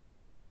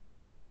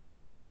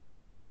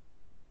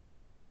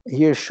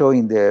 Here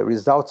showing the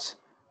results.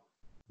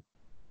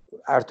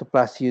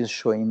 Arthroplasty is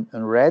showing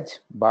on red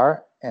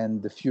bar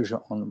and the fusion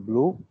on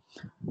blue.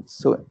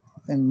 So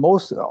in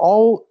most,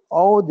 all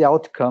the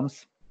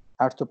outcomes,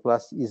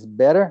 arthroplasty is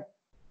better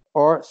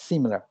or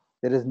similar.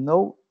 There is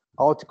no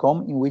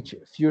outcome in which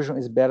fusion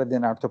is better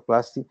than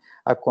arthroplasty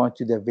according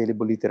to the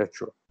available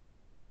literature.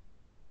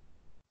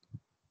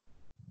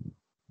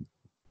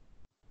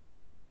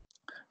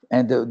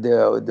 And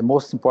the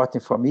most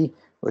important for me,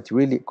 what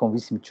really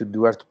convinced me to do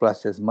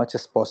arthroplasty as much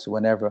as possible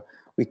whenever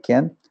we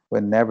can,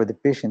 whenever the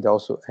patient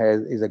also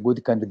is a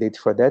good candidate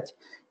for that,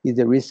 is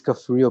the risk of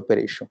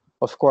reoperation.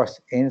 Of course,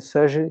 any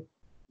surgery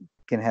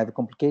can have a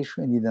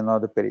complication and need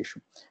another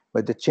operation.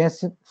 But the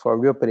chance for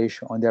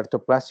reoperation on the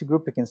arthroplasty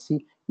group, you can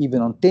see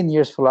even on 10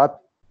 years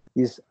follow-up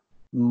is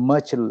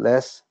much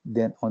less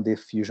than on the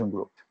fusion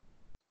group.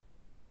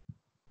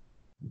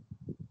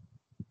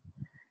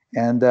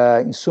 And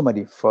in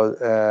summary,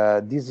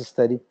 for this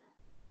study,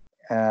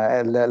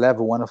 at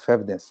level 1 of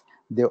evidence,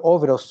 the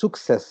overall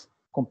success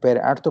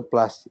comparing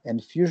arthroplasty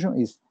and fusion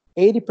is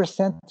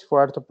 80%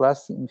 for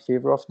arthroplasty in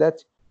favor of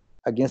that,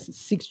 against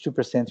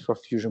 62% for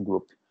fusion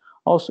group.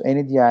 Also,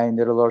 NDI,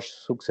 neurological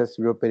success,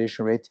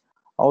 reoperation rate,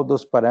 all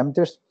those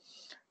parameters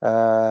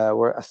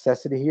were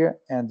assessed here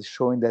and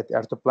showing that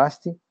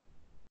arthroplasty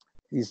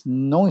is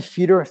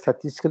non-inferior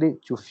statistically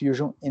to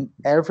fusion in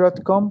every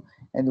outcome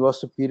and was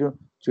superior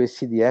to a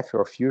CDF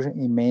or fusion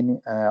in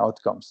many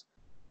outcomes.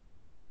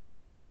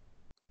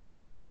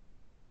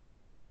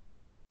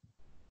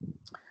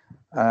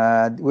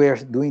 We are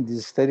doing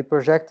this study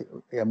project,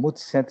 a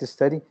multi-center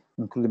study,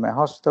 including my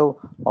hospital,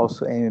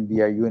 also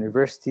MBR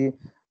University,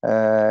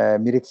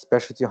 Merit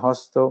Specialty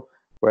Hospital,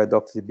 where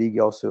Dr. Big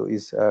also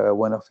is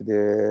one of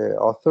the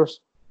authors.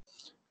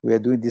 We are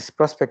doing this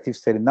prospective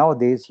study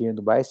nowadays here in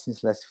Dubai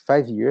since the last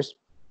 5 years,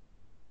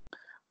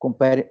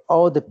 comparing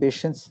all the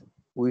patients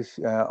with,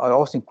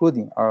 also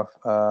including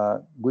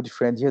our good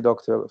friend here,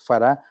 Dr.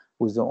 Farah,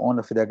 who is one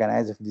of the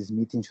organizers of this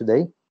meeting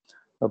today,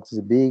 Dr.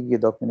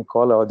 Zbig, Dr.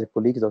 Nicola, all the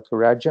colleagues, Dr.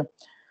 Raja,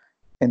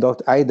 and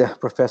Dr. Aida,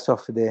 professor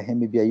of the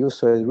MBIU.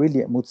 So it's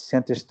really a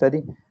multi-center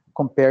study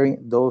comparing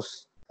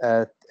those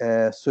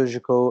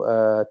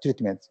surgical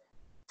treatments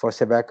for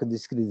cervical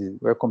disc disease.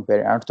 We're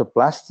comparing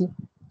arthroplasty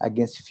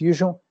against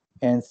fusion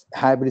and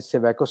hybrid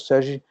cervical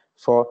surgery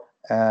for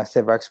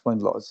cervical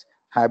spondylosis.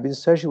 Hybrid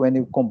surgery when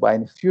you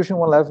combine fusion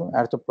one level,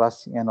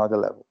 arthroplasty another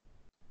level.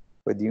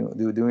 We're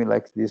doing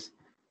like this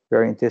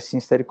very interesting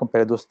study,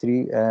 compare those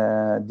 3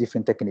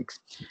 different techniques.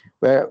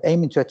 We're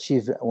aiming to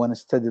achieve one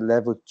study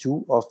level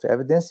 2 of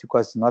evidence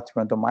because it's not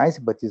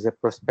randomized, but it's a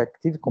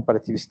prospective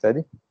comparative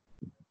study.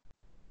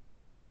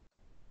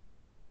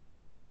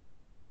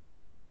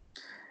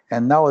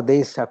 And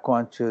nowadays,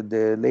 according to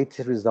the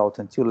latest result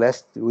until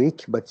last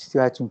week, but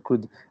still had to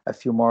include a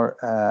few more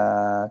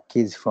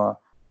cases from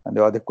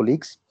the other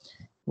colleagues,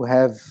 we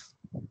have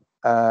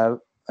a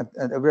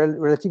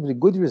relatively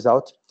good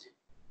result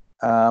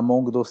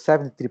among those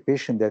 73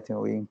 patients that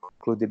we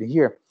included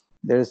here.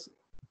 There's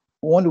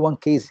only one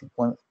case,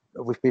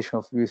 with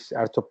patient with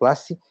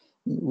arthroplasty,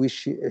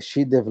 which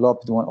she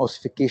developed one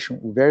ossification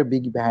very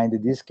big behind the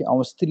disc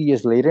almost 3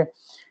 years later,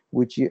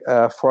 which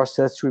forced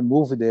us to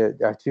remove the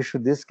artificial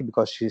disc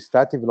because she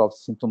started to develop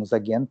symptoms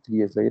again 3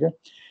 years later,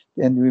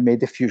 and we made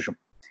the fusion.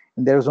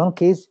 And there was one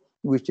case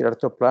in which the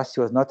arthroplasty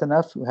was not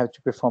enough. We had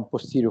to perform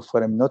posterior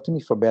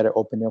foraminotomy for better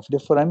opening of the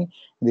foramen,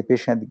 and the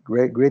patient had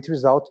a great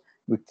result.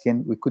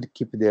 We could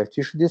keep the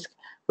artificial disc,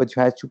 but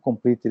you had to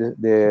complete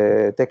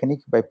the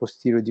technique by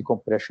posterior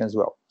decompression as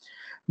well.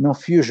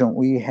 Non-fusion,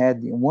 we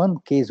had one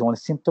case only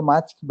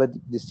symptomatic, but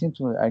the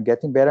symptoms are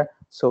getting better,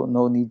 so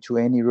no need to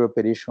any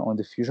reoperation on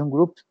the fusion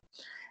group.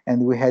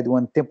 And we had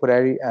one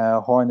temporary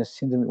Horner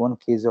syndrome, one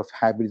case of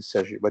hybrid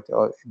surgery, but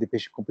the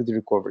patient completely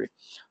recovered.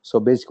 So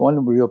basically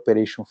only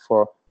reoperation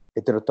for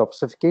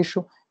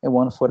heterotopsification and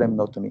one for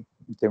amyotomy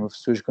in terms of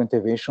surgical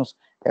interventions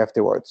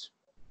afterwards.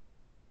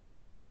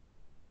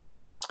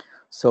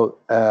 So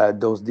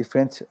those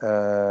different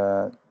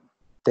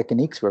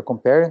techniques were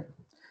compared,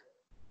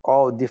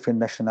 all different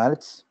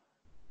nationalities.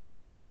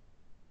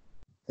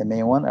 The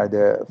main one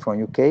are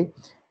from UK,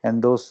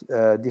 and those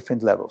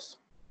different levels.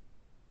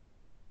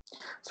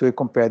 So we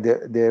compare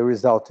the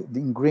result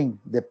in green,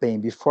 the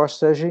pain before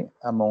surgery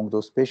among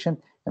those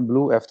patients, and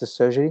blue after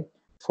surgery.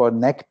 For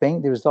neck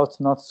pain, the results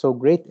not so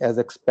great as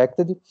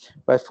expected,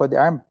 but for the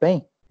arm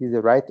pain,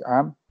 the right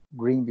arm,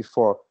 green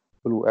before,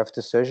 blue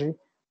after surgery,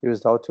 the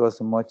result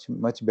was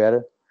much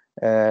better,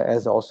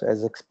 as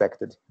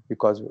expected,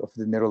 because of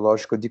the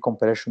neurological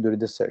decompression during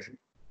the surgery.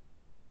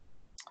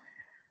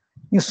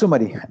 In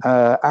summary,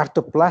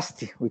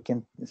 arthroplasty, we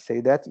can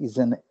say that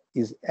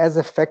is as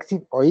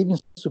effective or even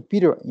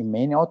superior in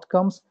many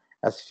outcomes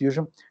as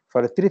fusion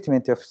for the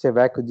treatment of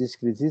cervical disc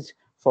disease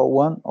for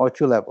 1 or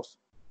 2 levels.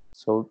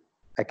 So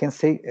I can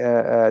say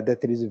that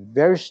there is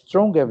very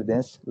strong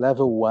evidence,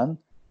 level 1,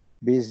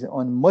 based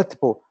on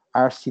multiple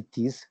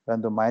RCTs,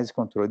 randomized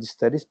controlled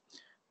studies,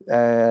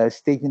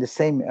 stating the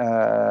same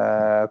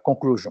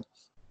conclusion.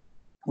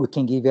 We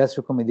can give as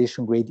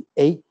recommendation grade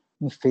A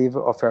in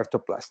favor of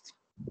arthroplasty.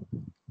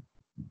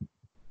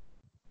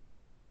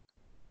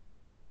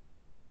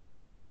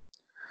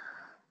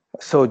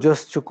 So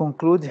just to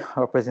conclude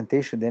our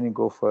presentation, then we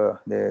go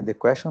for the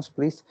questions,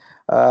 please.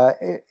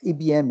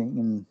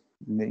 EBM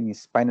in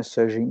spinal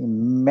surgery,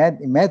 in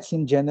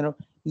medicine in general,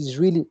 is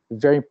really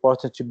very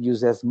important to be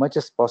used as much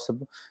as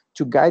possible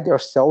to guide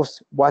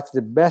ourselves what's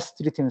the best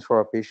treatment for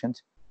our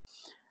patient,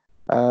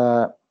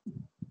 how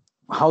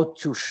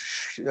to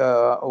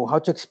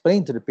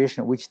explain to the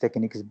patient which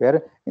technique is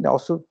better, and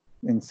also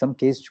in some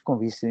cases to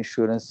convince the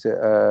insurance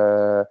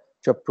to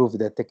approve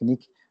that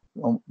technique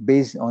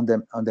based on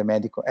the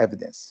medical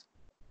evidence.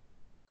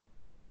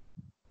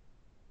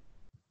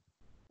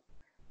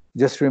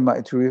 Just to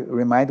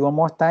remind one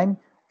more time,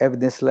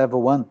 evidence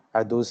level 1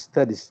 are those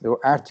studies, or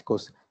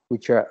articles,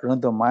 which are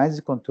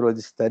randomized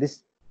controlled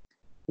studies,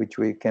 which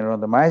we can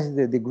randomize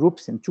the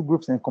groups in 2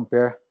 groups and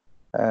compare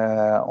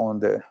on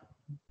the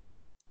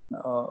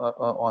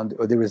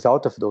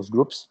result of those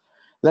groups.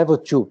 Level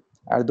 2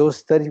 are those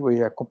studies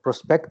where are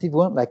prospective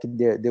one, like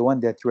the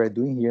one that you are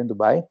doing here in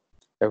Dubai,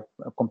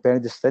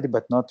 comparing the study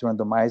but not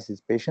randomize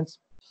these patients.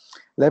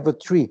 Level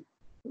 3,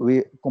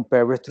 we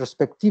compare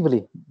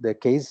retrospectively the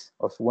case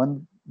of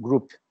one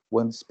group,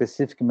 one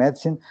specific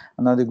medicine,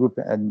 another group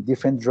a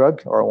different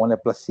drug, or one a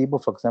placebo,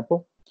 for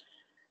example.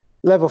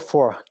 Level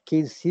 4,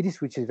 case series,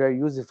 which is very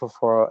useful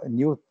for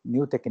new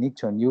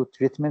techniques or new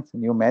treatments,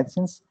 new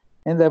medicines.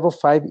 And level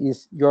 5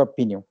 is your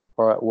opinion,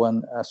 or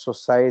one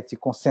society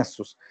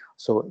consensus.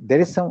 So there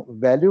is some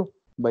value,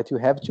 but you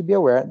have to be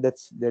aware that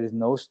there is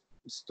no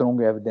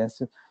strong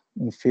evidence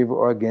in favor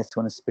or against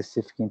one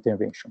specific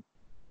intervention.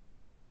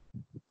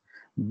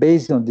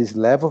 Based on this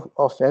level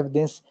of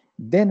evidence,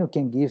 then you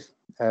can give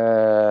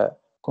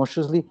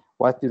consciously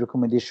what the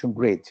recommendation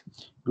grade.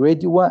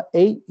 Grade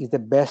 1A is the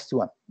best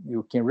one.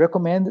 You can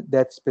recommend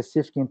that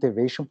specific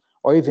intervention,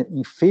 or even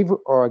in favor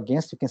or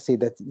against. You can say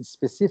that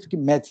specific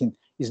medicine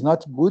is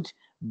not good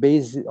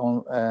based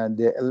on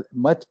the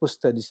multiple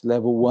studies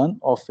level 1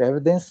 of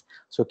evidence.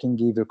 So you can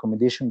give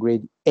recommendation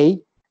grade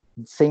A,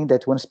 saying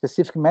that one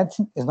specific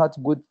medicine is not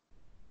good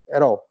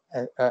at all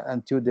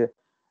until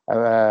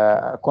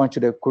according to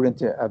the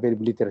current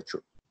available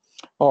literature.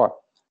 Or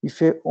if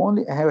you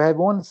only have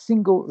one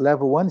single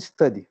level 1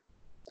 study,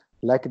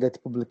 like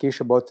that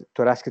publication about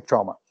thoracic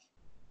trauma,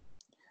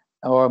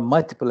 or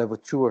multiple level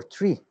 2 or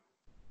 3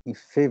 in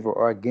favor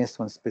or against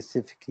one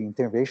specific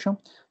intervention,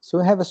 so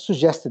we have a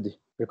suggested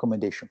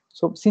recommendation.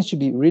 So it seems to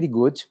be really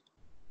good,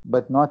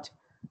 but not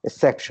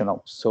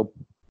exceptional. So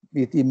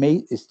it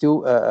may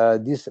still,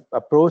 this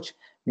approach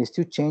may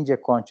still change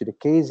according to the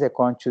case,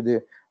 according to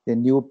the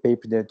new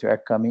paper that are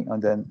coming on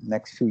the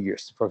next few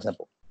years, for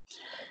example.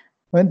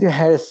 When there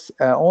has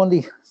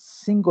only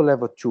single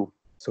level 2,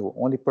 so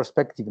only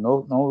prospective,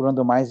 no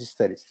randomized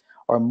studies,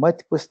 or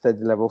multiple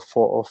study level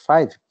 4 or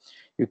 5,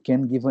 you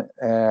can give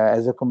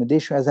as a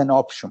recommendation as an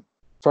option.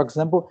 For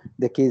example,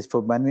 the case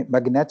for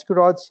magnetic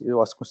rods, it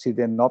was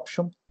considered an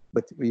option,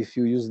 but if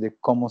you use the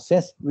common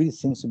sense, it really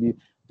seems to be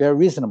very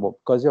reasonable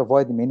because you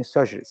avoid many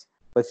surgeries.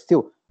 But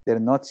still, there are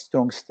not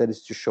strong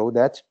studies to show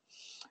that.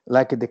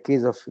 Like in the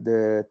case of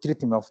the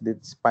treatment of the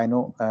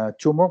spinal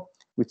tumor,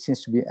 which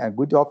seems to be a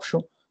good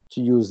option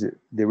to use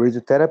the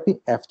radiotherapy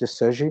after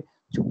surgery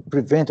to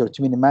prevent or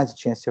to minimize the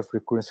chance of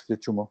recurrence of the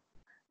tumor,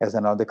 as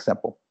another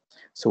example.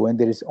 So when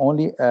there is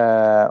only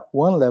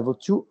one level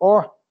 2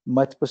 or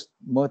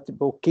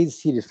multiple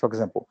case series, for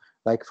example,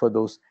 like for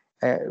those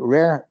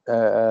rare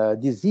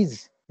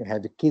diseases, you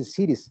have the case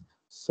series,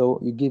 so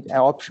you give an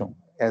option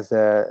as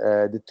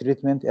the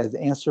treatment, as the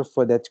answer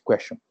for that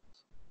question.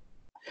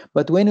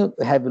 But when you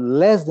have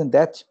less than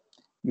that,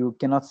 you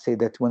cannot say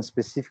that one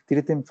specific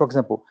treatment, for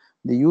example,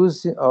 the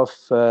use of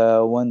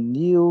one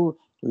new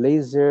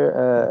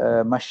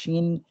laser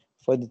machine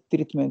for the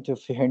treatment of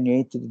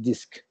herniated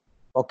disc.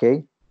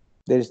 Okay,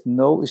 there is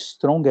no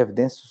strong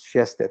evidence to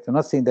suggest that. I'm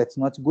not saying that's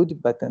not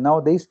good, but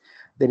nowadays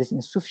there is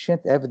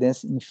insufficient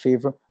evidence in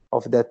favor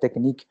of that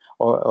technique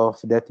or of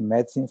that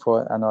medicine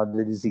for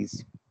another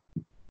disease.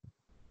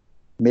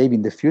 Maybe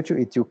in the future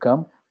it will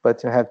come,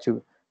 but you have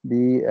to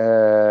be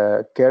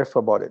careful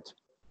about it.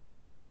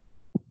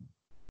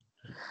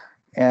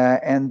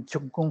 And to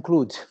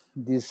conclude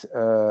this,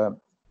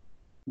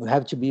 we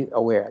have to be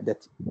aware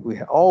that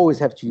we always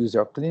have to use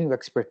our clinical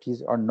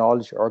expertise, our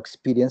knowledge, our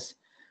experience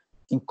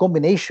in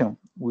combination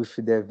with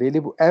the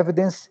available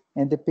evidence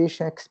and the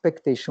patient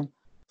expectation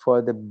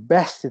for the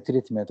best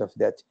treatment of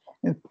that.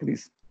 And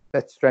please,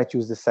 let's try to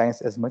use the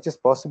science as much as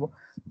possible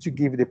to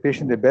give the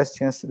patient the best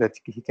chance that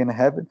he can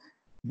have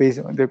based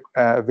on the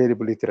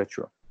available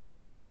literature.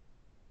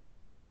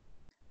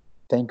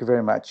 Thank you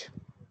very much.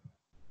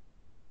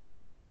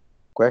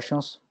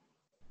 Questions?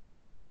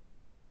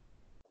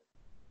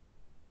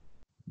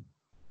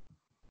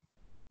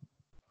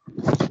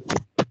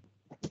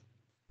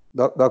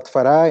 Dr.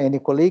 Farah, any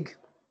colleague?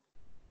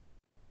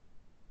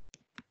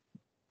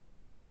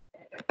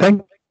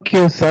 Thank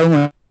you so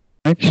much.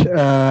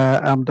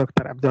 I'm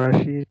Dr. Abdul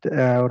Rashid,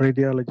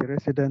 radiology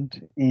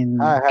resident in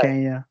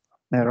Kenya,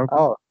 Nairobi.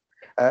 Oh,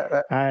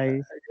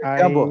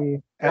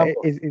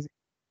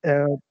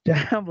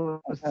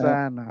 Jambo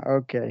sana.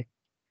 Okay.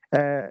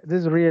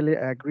 This is really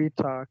a great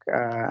talk,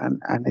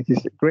 and it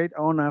is a great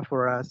honor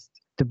for us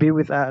to be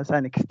with us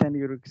and extend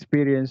your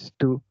experience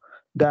to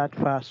that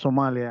far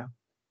Somalia.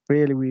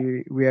 Really,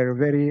 we are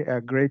very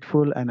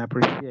grateful and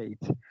appreciate.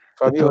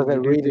 For me, it was a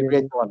really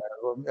great honor,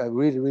 a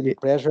really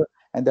pleasure,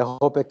 and I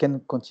hope I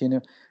can continue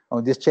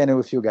on this channel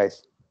with you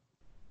guys.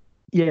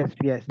 Yes,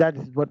 that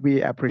is what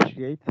we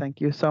appreciate.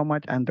 Thank you so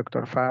much, and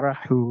Dr. Farah,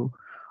 who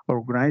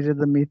organized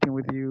the meeting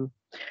with you.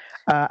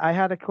 I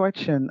had a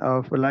question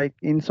of, like,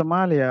 in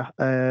Somalia,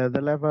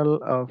 the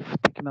level of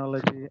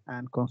technology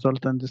and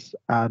consultants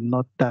are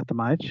not that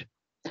much.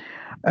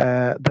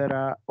 There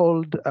are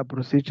old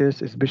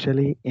procedures,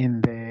 especially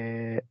in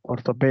the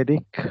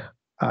orthopedic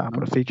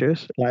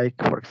procedures. Like,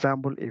 for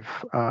example, if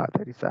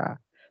there is a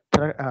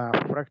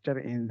fracture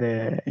in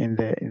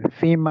the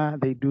femur,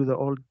 they do the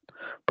old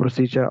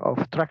procedure of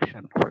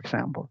traction, for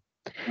example.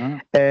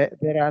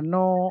 There are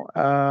no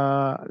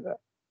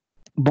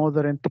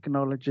modern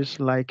technologies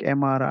like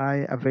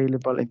MRI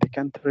available in the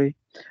country.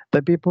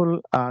 The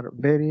people are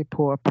very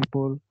poor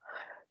people.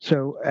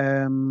 So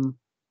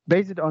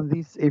based on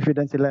these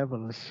evidence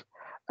levels,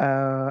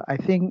 I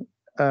think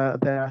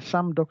there are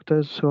some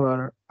doctors who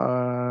are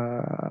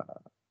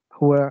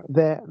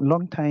there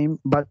long time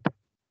but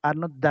are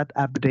not that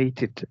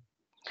updated.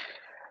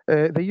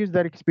 They use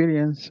their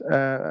experience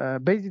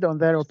based on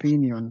their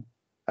opinion.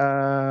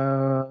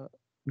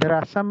 There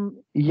are some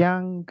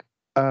young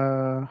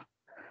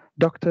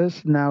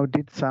doctors now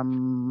did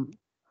some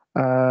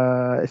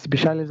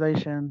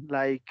specialization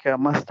like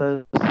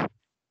masters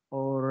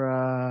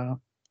or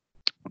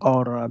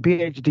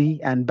PhD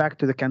and back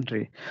to the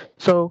country.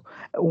 So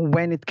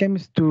when it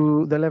comes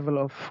to the level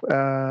of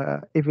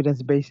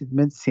evidence-based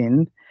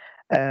medicine,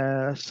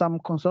 some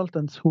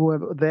consultants who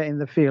were there in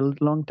the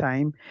field long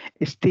time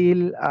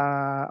still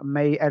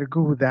may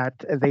argue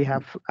that they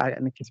have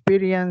an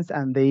experience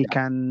and they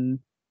can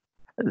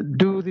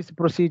do this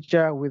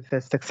procedure with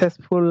a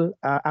successful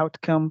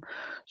outcome.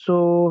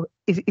 So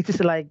it is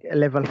like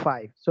level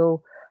 5.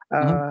 So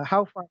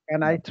how far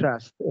can I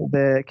trust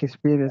the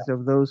experience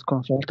of those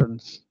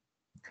consultants?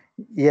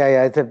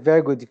 Yeah, it's a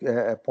very good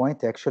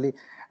point, actually.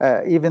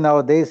 Even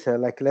nowadays,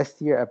 like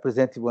last year, I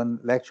presented one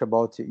lecture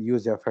about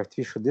use of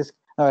artificial disc.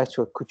 No,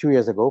 actually, 2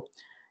 years ago.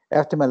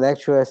 After my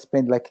lecture, I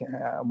spent like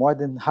more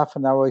than half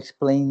an hour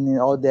explaining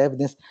all the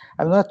evidence.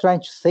 I'm not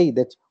trying to say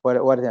that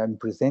what I'm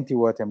presenting,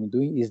 what I'm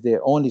doing is the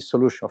only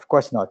solution. Of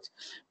course not.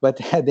 But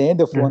at the end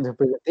of one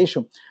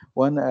presentation,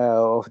 one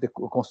of the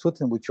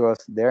consultants, which was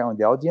there on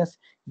the audience,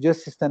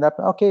 just stand up.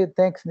 Okay,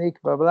 thanks,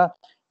 Nick, blah, blah.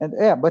 And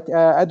yeah, but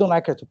I don't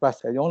like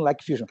arthroplasty. I don't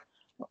like fusion.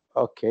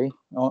 Okay,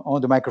 on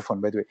the microphone,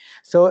 by the way.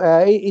 So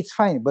it's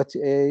fine, but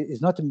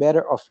it's not a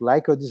matter of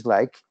like or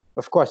dislike.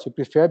 Of course, you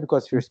prefer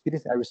because of your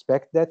experience. I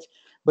respect that,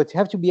 but you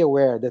have to be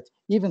aware that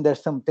even there's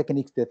some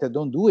techniques that I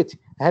don't do it.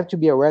 I have to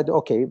be aware that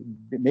okay,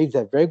 maybe it's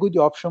a very good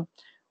option.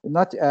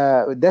 Not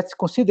that's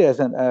considered as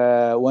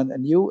a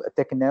new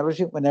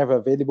technology whenever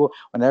available,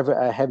 whenever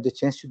I have the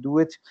chance to do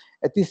it.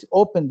 At least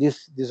open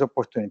this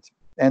opportunity.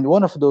 And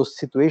one of those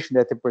situations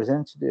that I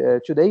present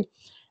today,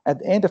 at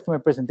the end of my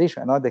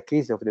presentation, another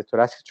case of the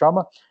thoracic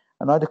trauma,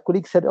 another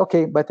colleague said,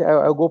 "Okay, but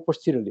I'll go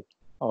posteriorly."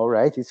 All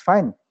right, it's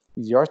fine.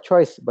 It's your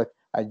choice, but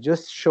I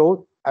just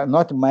showed,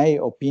 not my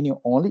opinion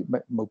only,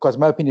 but because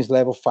my opinion is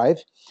level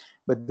 5,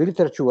 but the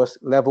literature was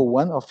level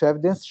 1 of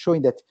evidence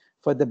showing that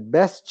for the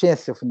best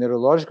chance of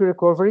neurological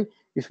recovery,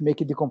 if you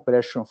make a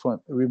decompression from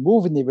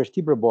removing the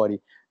vertebral body,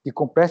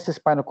 decompress the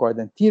spinal cord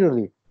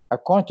anteriorly,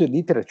 according to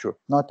literature,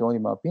 not only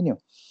my opinion,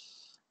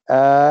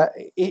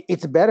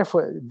 it's better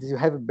you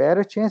have a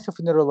better chance of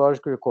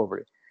neurological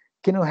recovery.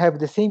 Can you have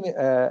the same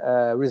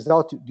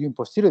result doing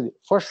posteriorly?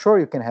 For sure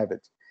you can have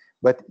it,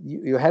 but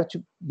you have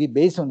to be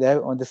based on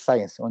the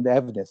science, on the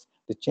evidence.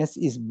 The chance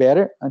is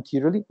better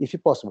anteriorly if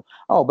possible.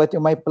 Oh, but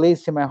in my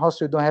place, in my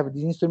hospital, don't have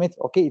this instrument.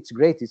 Okay, it's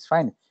great, it's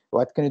fine.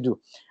 What can you do?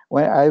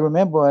 When I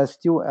remember I was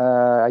still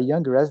a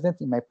young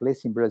resident in my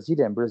place in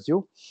Brasilia, in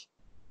Brazil,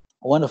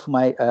 one of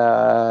my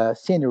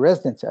senior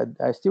residents,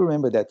 I still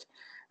remember that.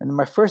 And in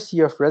my first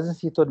year of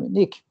residency, he told me,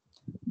 Nick,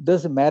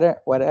 doesn't matter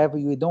whatever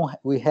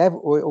we have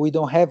or we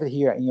don't have it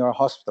here in your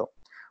hospital.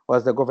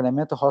 Was the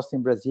governmental hospital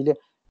in Brasilia,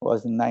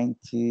 was in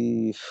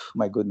 93.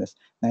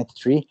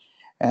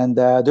 And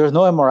there was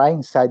no MRI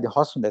inside the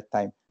hospital at that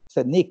time. I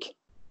said, Nick,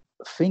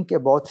 think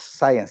about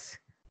science.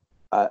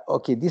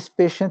 Okay, this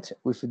patient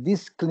with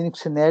this clinical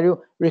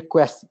scenario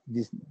requests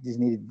this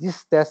needed,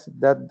 this test,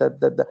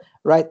 that,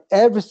 right?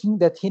 Everything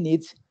that he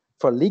needs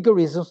for legal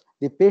reasons,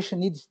 the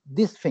patient needs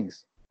these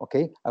things,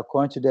 okay,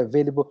 according to the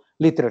available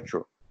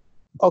literature.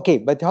 Okay,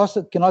 but the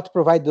hospital cannot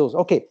provide those.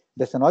 Okay,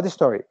 that's another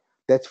story.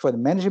 That's for the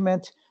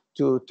management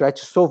to try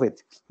to solve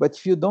it. But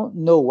if you don't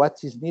know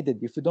what is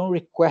needed, if you don't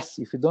request,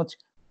 if you don't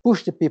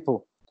push the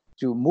people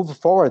to move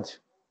forward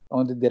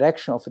on the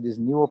direction of this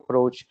new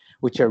approach,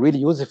 which are really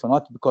useful,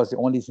 not because it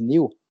only is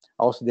new.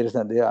 Also, there is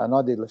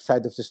another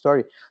side of the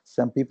story.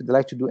 Some people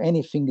like to do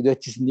anything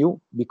that is new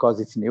because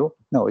it's new.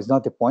 No, it's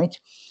not the point.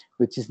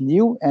 Which is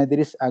new, and there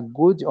is a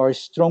good or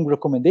strong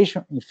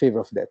recommendation in favor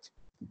of that.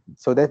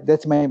 So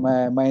that's my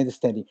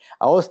understanding.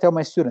 I always tell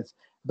my students,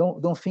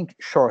 don't think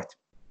short.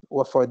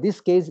 Or for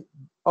this case,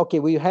 okay,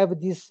 we have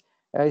this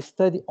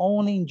study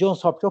only in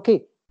Johns Hopkins.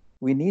 Okay,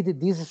 we need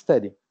this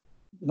study.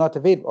 Not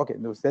available. Okay,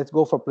 no, let's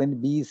go for plan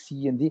B,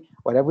 C, and D,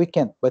 whatever we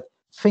can. But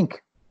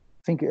think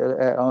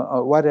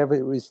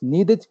whatever is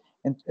needed,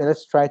 and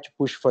let's try to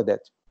push for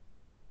that.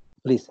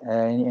 Please,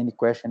 any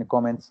question, any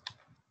comments?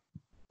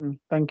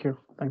 Thank you.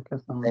 Thank you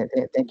so much.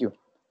 Thank you.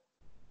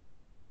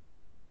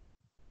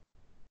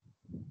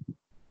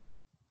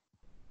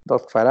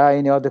 Dr. Farah,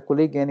 any other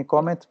colleague, any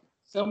comment?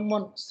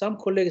 Some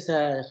colleagues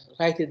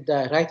write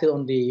it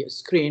on the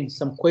screen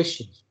some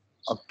questions.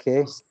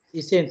 Okay.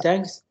 He's saying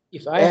thanks.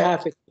 If I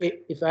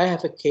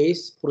have a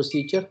case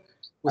procedure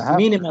with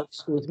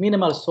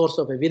minimal source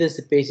of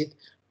evidence based,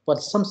 but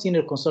some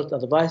senior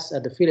consultant advice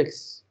at the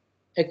Felix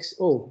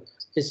XO,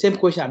 the same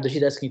question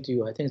I'm asking to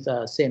you. I think it's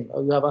the same.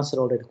 You have answered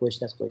already that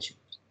question.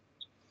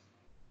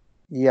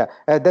 Yeah,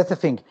 that's the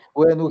thing.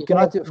 When we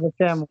cannot.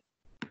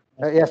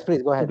 Yes,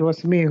 please go ahead. It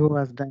was me who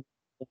was done.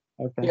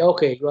 Okay. Yeah,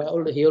 okay. He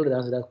already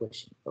answered that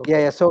question.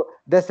 Okay. Yeah. So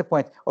that's the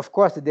point. Of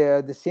course,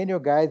 the senior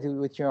guys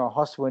with your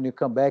hospital, when you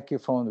come back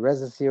from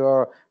residency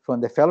or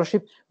from the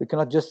fellowship, we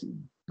cannot just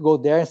go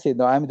there and say,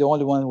 no, I'm the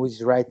only one who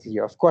is right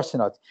here. Of course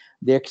not.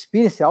 The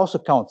experience also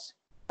counts.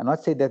 I'm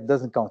not saying that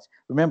doesn't count.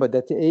 Remember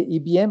that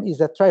EBM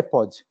is a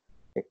tripod: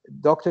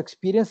 doctor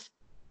experience,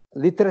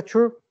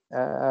 literature,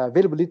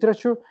 available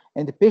literature,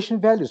 and the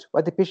patient values,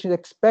 what the patient is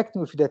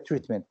expecting with that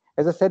treatment.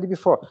 As I said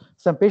before,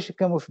 some patients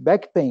come with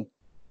back pain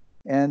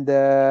and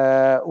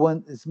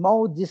one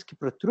small disc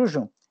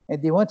protrusion,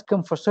 and they want to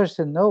come for surgery.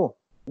 Say, no,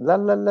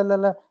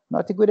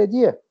 not a good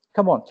idea.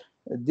 Come on,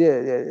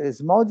 the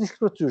small disc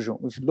protrusion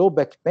with low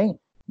back pain,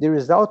 the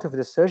result of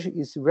the surgery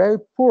is very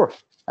poor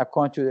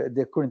according to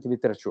the current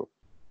literature.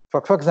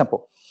 For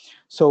example,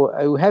 so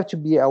you have to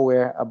be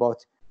aware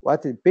about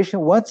what the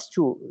patient wants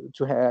to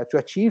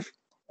achieve,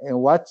 and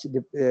what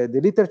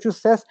the literature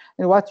says,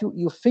 and what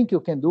you think you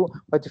can do,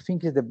 what you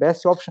think is the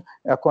best option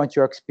according to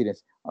your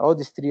experience. All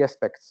these three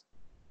aspects.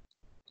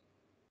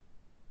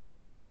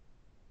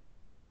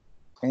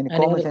 Any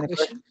comments? Any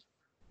questions?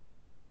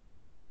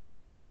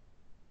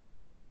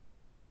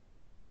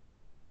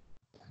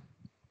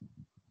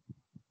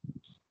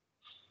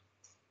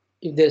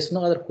 If there's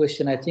no other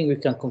question, I think we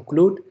can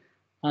conclude,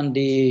 and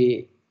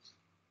the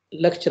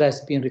lecture has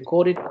been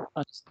recorded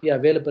and be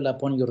available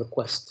upon your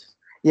request.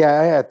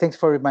 Yeah, thanks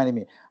for reminding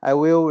me. I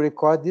will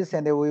record this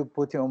and I will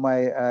put it on my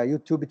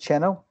YouTube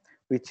channel,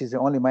 which is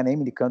only my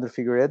name, Nicandro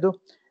Figueiredo.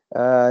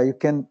 You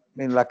can,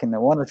 like in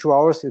 1 or 2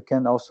 hours, you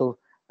can also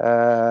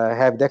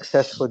have the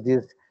access for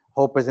this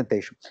whole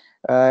presentation.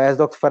 As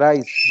Dr. Farah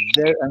is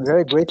there, I'm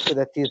very grateful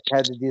that he's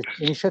had this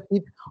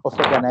initiative of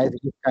organizing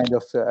this kind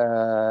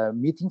of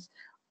meetings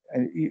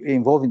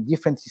involving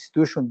different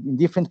institutions in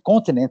different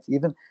continents,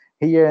 even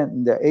here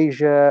in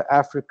Asia,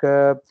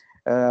 Africa,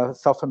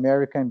 South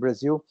America, and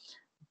Brazil,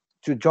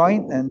 to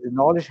join and the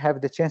knowledge,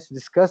 have the chance to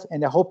discuss.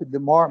 And I hope the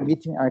more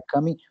meetings are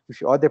coming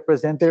with other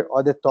presenters,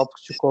 other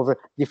topics to cover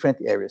different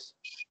areas.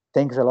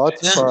 Thanks a lot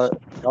for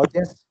the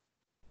audience.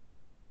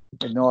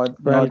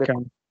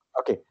 Welcome.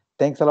 Okay,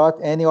 thanks a lot.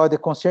 Any other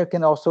concern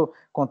can also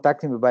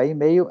contact me by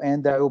email,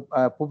 and I will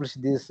publish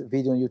this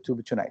video on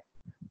YouTube tonight.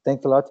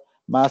 Thanks a lot.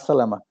 Ma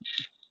salama.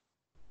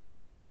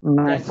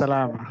 Ma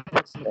salama.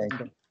 Thank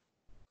you.